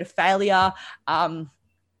and go to failure.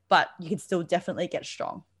 But you can still definitely get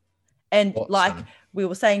strong. And Awesome. like we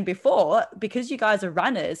were saying before, because you guys are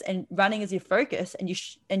runners and running is your focus,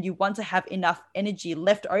 and you want to have enough energy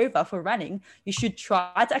left over for running, you should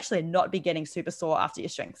try to actually not be getting super sore after your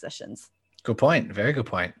strength sessions. Good point. Very good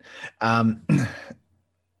point.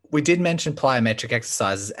 We did mention plyometric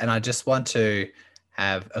exercises, and I just want to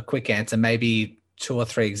have a quick answer, maybe 2 or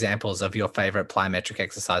 3 examples of your favorite plyometric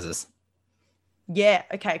exercises. Yeah.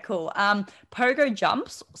 Okay, cool. Pogo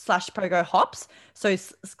jumps / pogo hops. So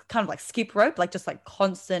it's kind of like skip rope, like just like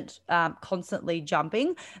constantly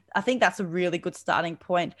jumping. I think that's a really good starting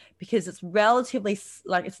point because it's relatively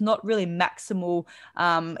like, it's not really maximal.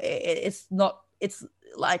 It's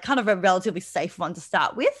like kind of a relatively safe one to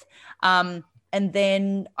start with. And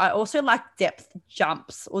then I also like depth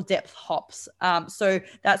jumps or depth hops. So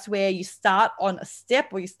that's where you start on a step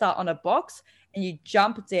or you start on a box and you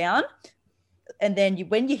jump down. And then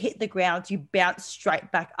when you hit the ground, you bounce straight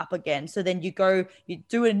back up again. So then you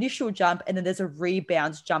do an initial jump, and then there's a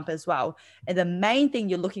rebound jump as well. And the main thing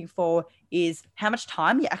you're looking for is how much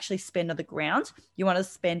time you actually spend on the ground. You want to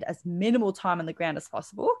spend as minimal time on the ground as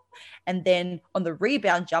possible. And then on the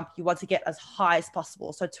rebound jump, you want to get as high as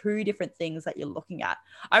possible. So 2 different things that you're looking at.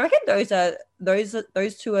 I reckon those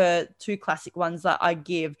two are 2 classic ones that I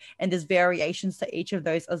give. And there's variations to each of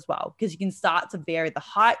those as well, because you can start to vary the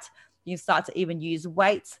height. You can start to even use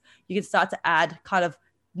weights. You can start to add kind of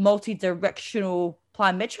multi-directional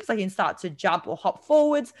plyometrics. Like you can start to jump or hop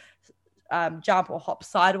forwards, jump or hop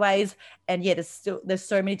sideways. And yeah, there's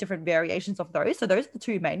so many different variations of those. So those are the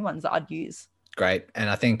 2 main ones that I'd use. Great. And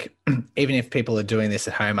I think even if people are doing this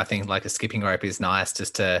at home, I think like a skipping rope is nice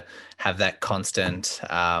just to have that constant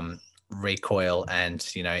recoil and,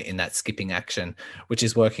 in that skipping action, which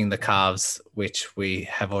is working the calves, which we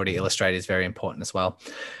have already illustrated is very important as well.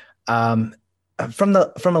 From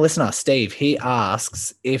a listener, Steve, he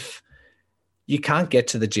asks if you can't get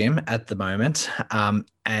to the gym at the moment,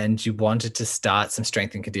 and you wanted to start some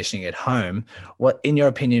strength and conditioning at home, in your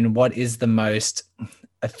opinion, what is the most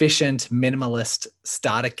efficient, minimalist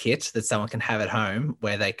starter kit that someone can have at home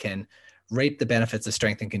where they can reap the benefits of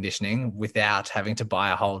strength and conditioning without having to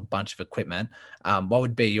buy a whole bunch of equipment? What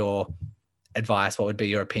would be your advice? What would be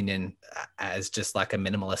your opinion as just like a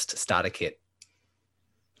minimalist starter kit?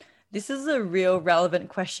 This is a real relevant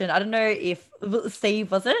question. I don't know if Steve,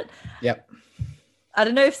 was it? Yep. I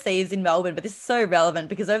don't know if Steve's in Melbourne, but this is so relevant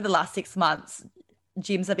because over the last 6 months,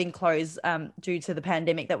 gyms have been closed due to the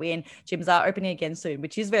pandemic that we're in. Gyms are opening again soon,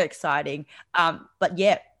 which is very exciting. But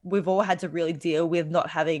yeah, we've all had to really deal with not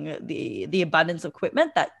having the abundance of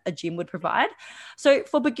equipment that a gym would provide. So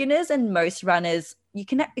for beginners and most runners, you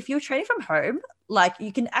can, if you're training from home, like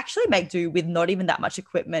you can actually make do with not even that much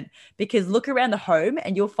equipment, because look around the home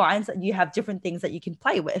and you'll find that you have different things that you can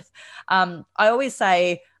play with. I always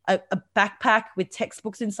say a backpack with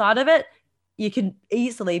textbooks inside of it, you can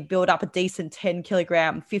easily build up a decent 10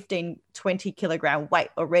 kilogram, 15, 20 kilogram weight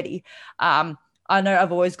already. I know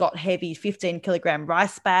I've always got heavy 15 kilogram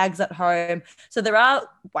rice bags at home. So there are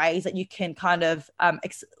ways that you can kind of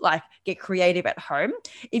get creative at home.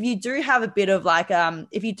 If you do have a bit of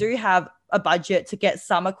if you do have a budget to get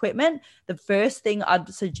some equipment, the first thing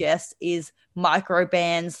I'd suggest is micro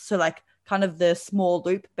bands. So like kind of the small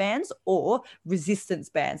loop bands or resistance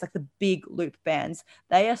bands, like the big loop bands.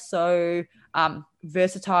 They are so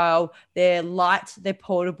versatile. They're light, they're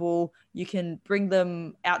portable. You can bring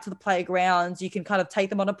them out to the playgrounds. You can kind of take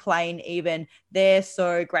them on a plane even. They're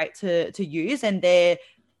so great to use, and they're,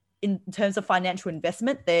 in terms of financial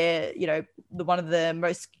investment, they're, the one of the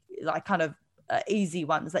most like kind of easy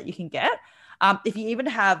ones that you can get. If you even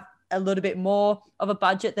have a little bit more of a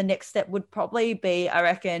budget, the next step would probably be, I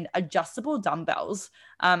reckon, adjustable dumbbells.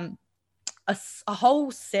 A whole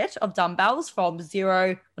set of dumbbells from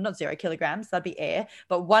not 0 kilograms, that'd be air,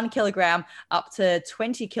 but 1 kilogram up to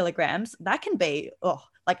 20 kilograms. That can be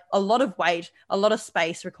like a lot of weight, a lot of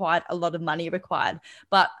space required, a lot of money required.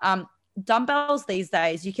 But dumbbells these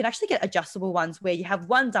days, you can actually get adjustable ones where you have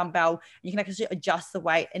one dumbbell and you can actually adjust the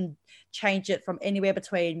weight and change it from anywhere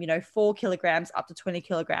between 4 kilograms up to 20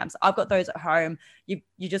 kilograms. I've got those at home. You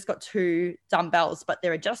just got 2 dumbbells, but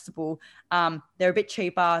they're adjustable. They're a bit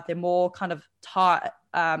cheaper, they're more kind of tight,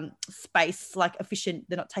 space like efficient,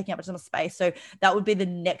 they're not taking up much of space. So that would be the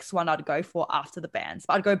next one I'd go for after the bands,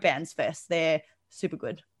 but I'd go bands first. They're super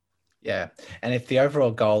good. Yeah. And if the overall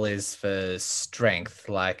goal is for strength,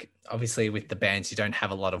 like obviously with the bands, you don't have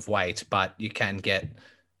a lot of weight, but you can get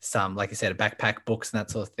some, like you said, a backpack, books and that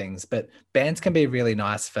sort of things. But bands can be really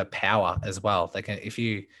nice for power as well. Like if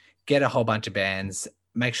you get a whole bunch of bands,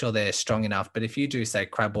 make sure they're strong enough. But if you do say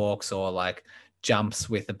crab walks or like jumps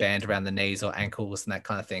with a band around the knees or ankles and that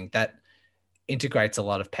kind of thing, that integrates a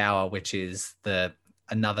lot of power, which is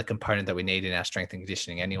another component that we need in our strength and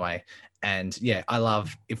conditioning anyway. And yeah, I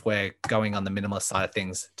love, if we're going on the minimalist side of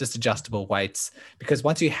things, just adjustable weights, because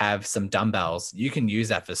once you have some dumbbells, you can use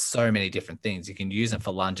that for so many different things. You can use it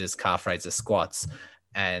for lunges, calf raises, squats.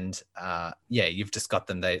 And yeah, you've just got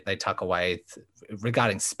them. They tuck away.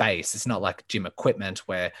 Regarding space, it's not like gym equipment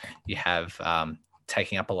where you have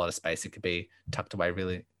taking up a lot of space. It could be tucked away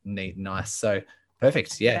really neat and nice. So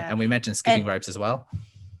perfect. Yeah. And we mentioned skipping ropes as well.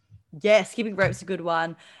 Yeah, skipping rope's a good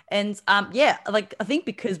one. And yeah, like I think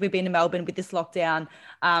because we've been in Melbourne with this lockdown,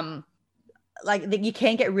 like you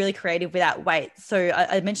can get really creative without weight. So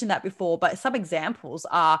I mentioned that before, but some examples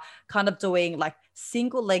are kind of doing like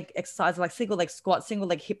single leg exercises, like single leg squats, single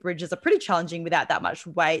leg hip bridges are pretty challenging without that much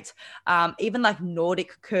weight. Even like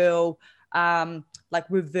Nordic curl, like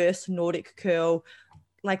reverse Nordic curl,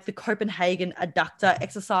 like the Copenhagen adductor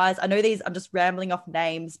exercise. I know these, I'm just rambling off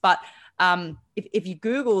names, but if you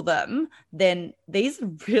Google them, then they're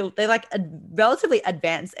like relatively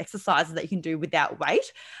advanced exercises that you can do without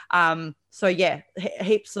weight. So yeah,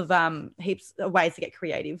 heaps of ways to get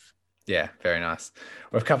creative. Yeah, very nice.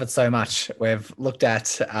 We've covered so much. We've looked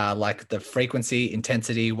at like the frequency,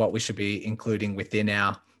 intensity, what we should be including within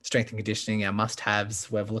our strength and conditioning, our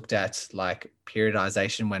must-haves. We've looked at like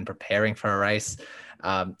periodization when preparing for a race,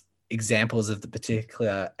 examples of the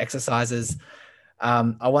particular exercises.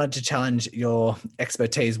 I wanted to challenge your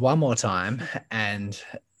expertise one more time and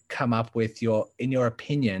come up with in your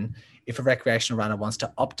opinion, if a recreational runner wants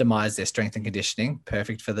to optimize their strength and conditioning,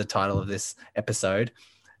 perfect for the title of this episode.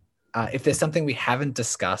 If there's something we haven't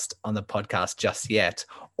discussed on the podcast just yet,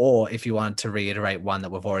 or if you wanted to reiterate one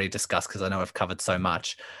that we've already discussed, because I know we've covered so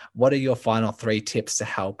much, what are your final 3 tips to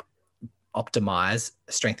help optimize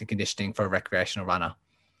strength and conditioning for a recreational runner?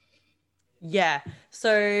 Yeah.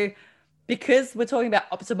 So because we're talking about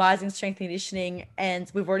optimizing strength and conditioning and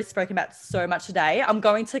we've already spoken about so much today, I'm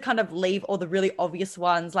going to kind of leave all the really obvious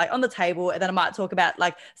ones like on the table, and then I might talk about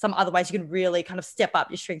like some other ways you can really kind of step up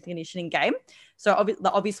your strength and conditioning game. So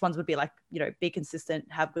the obvious ones would be like, be consistent,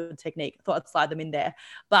 have good technique. I thought I'd slide them in there.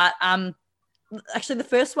 But actually the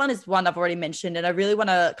first one is one I've already mentioned, and I really want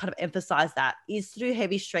to kind of emphasize that, is to do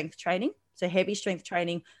heavy strength training. So heavy strength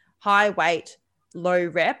training, high weight, low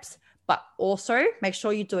reps, but also make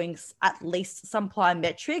sure you're doing at least some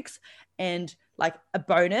plyometrics, and like a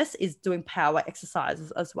bonus is doing power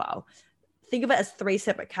exercises as well. Think of it as 3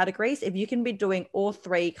 separate categories. If you can be doing all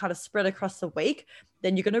 3 kind of spread across the week,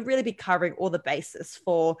 then you're going to really be covering all the bases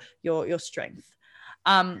for your strength.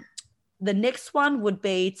 The next one would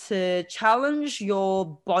be to challenge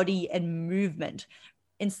your body and movement.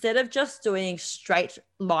 Instead of just doing straight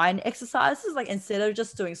line exercises, like instead of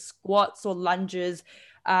just doing squats or lunges,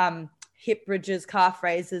 hip bridges, calf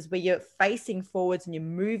raises, where you're facing forwards and you're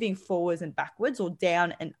moving forwards and backwards or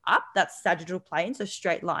down and up, that's sagittal plane, so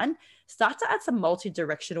straight line. Start to add some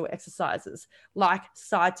multi-directional exercises like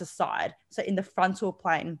side to side. So in the frontal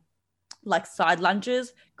plane, like side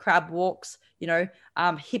lunges, crab walks,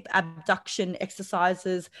 hip abduction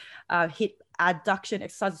exercises, hip adduction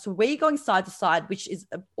exercises. So where you're going side to side, which is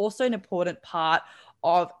also an important part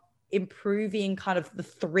of improving kind of the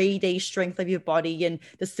 3D strength of your body and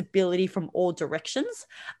the stability from all directions.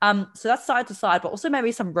 So that's side to side, but also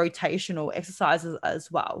maybe some rotational exercises as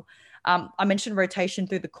well. I mentioned rotation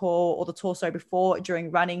through the core or the torso before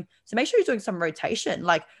during running. So make sure you're doing some rotation,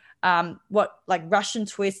 like Russian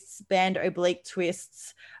twists, band oblique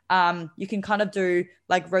twists. You can kind of do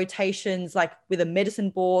like rotations, like with a medicine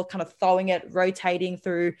ball, kind of throwing it, rotating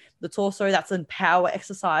through the torso. That's a power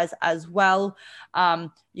exercise as well.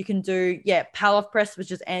 You can do, power press,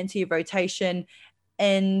 which is anti-rotation,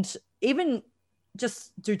 and even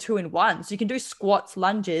just do 2-in-1. So you can do squats,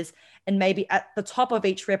 lunges, and maybe at the top of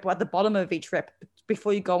each rep or at the bottom of each rep,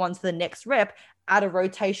 before you go on to the next rep, add a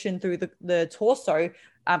rotation through the torso.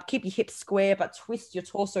 Keep your hips square, but twist your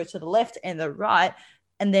torso to the left and the right.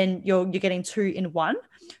 And then you're getting 2-in-1.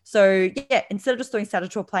 So instead of just doing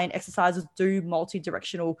sagittal plane exercises, do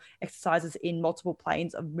multi-directional exercises in multiple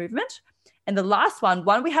planes of movement. And the last one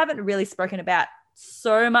we haven't really spoken about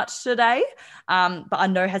so much today, but I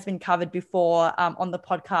know has been covered before on the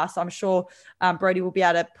podcast. So I'm sure Brody will be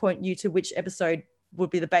able to point you to which episode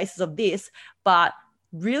would be the basis of this, but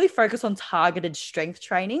really focus on targeted strength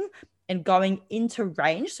training and going into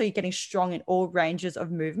range. So you're getting strong in all ranges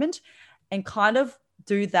of movement, and kind of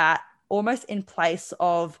do that almost in place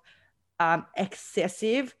of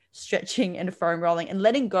excessive stretching and foam rolling, and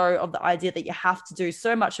letting go of the idea that you have to do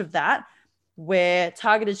so much of that, where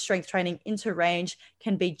targeted strength training into range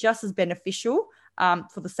can be just as beneficial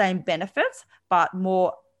for the same benefits, but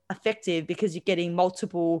more effective because you're getting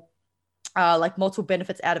multiple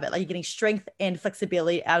benefits out of it. Like you're getting strength and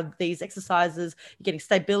flexibility out of these exercises. You're getting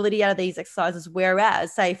stability out of these exercises.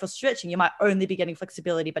 Whereas, say, for stretching, you might only be getting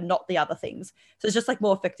flexibility, but not the other things. So it's just like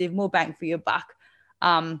more effective, more bang for your buck.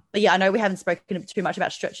 But I know we haven't spoken too much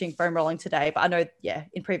about stretching, foam rolling today, but I know,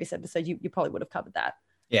 in previous episodes, you probably would have covered that.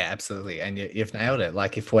 Yeah, absolutely. And you've nailed it.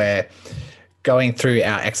 Like if we're going through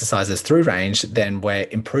our exercises through range, then we're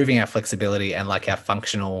improving our flexibility and like our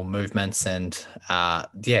functional movements, and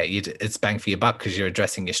it's bang for your buck because you're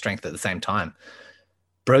addressing your strength at the same time.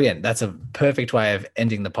 Brilliant. That's a perfect way of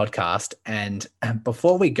ending the podcast. And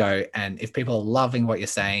before we go, and if people are loving what you're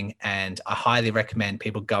saying, and I highly recommend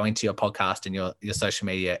people going to your podcast and your social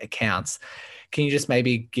media accounts, can you just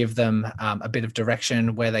maybe give them a bit of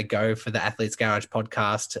direction where they go for the Athletes Garage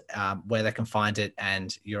podcast, where they can find it,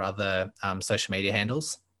 and your other social media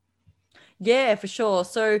handles? Yeah, for sure.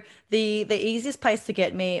 So the easiest place to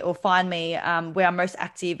get me or find me, where I'm most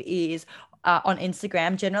active, is on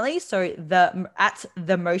Instagram generally. So at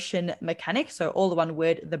the Motion Mechanic. So all the one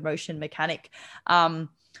word, the Motion Mechanic. And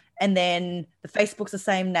then the Facebook's the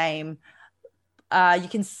same name. You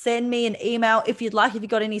can send me an email if you'd like, if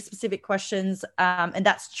you've got any specific questions. And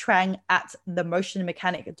that's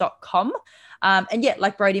trang@themotionmechanic.com. And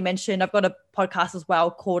like Brody mentioned, I've got a podcast as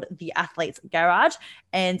well called The Athletes Garage.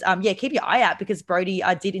 And keep your eye out, because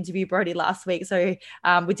I did interview Brody last week. So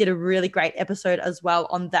we did a really great episode as well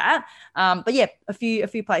on that. A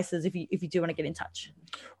few places if you do want to get in touch.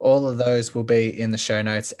 All of those will be in the show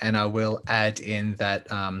notes, and I will add in that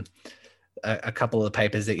a couple of the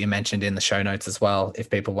papers that you mentioned in the show notes as well, if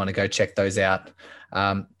people want to go check those out.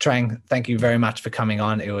 Trang, thank you very much for coming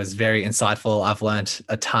on. It was very insightful. I've learned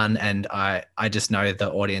a ton, and I just know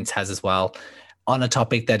the audience has as well, on a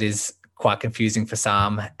topic that is quite confusing for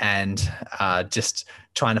some, and just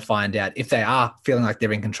trying to find out if they are feeling like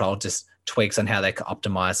they're in control, just tweaks on how they can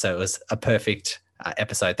optimize. So it was a perfect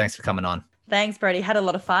episode. Thanks for coming on. Thanks, Brody. Had a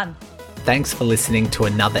lot of fun. Thanks for listening to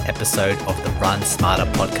another episode of the Run Smarter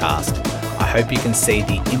podcast. I hope you can see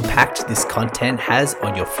the impact this content has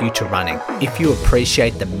on your future running. If you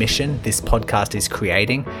appreciate the mission this podcast is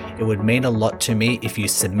creating, it would mean a lot to me if you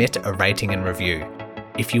submit a rating and review.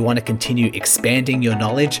 If you want to continue expanding your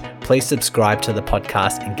knowledge, please subscribe to the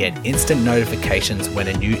podcast and get instant notifications when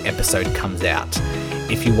a new episode comes out.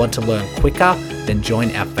 If you want to learn quicker, then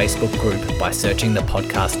join our Facebook group by searching the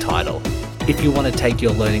podcast title. If you want to take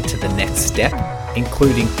your learning to the next step,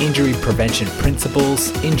 including injury prevention principles,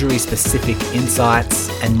 injury-specific insights,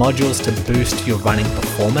 and modules to boost your running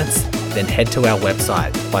performance, then head to our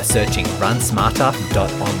website by searching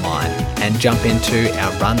runsmarter.online and jump into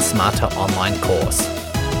our Run Smarter online course.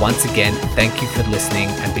 Once again, thank you for listening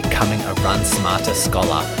and becoming a Run Smarter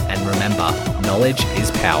scholar. And remember, knowledge is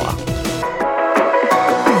power.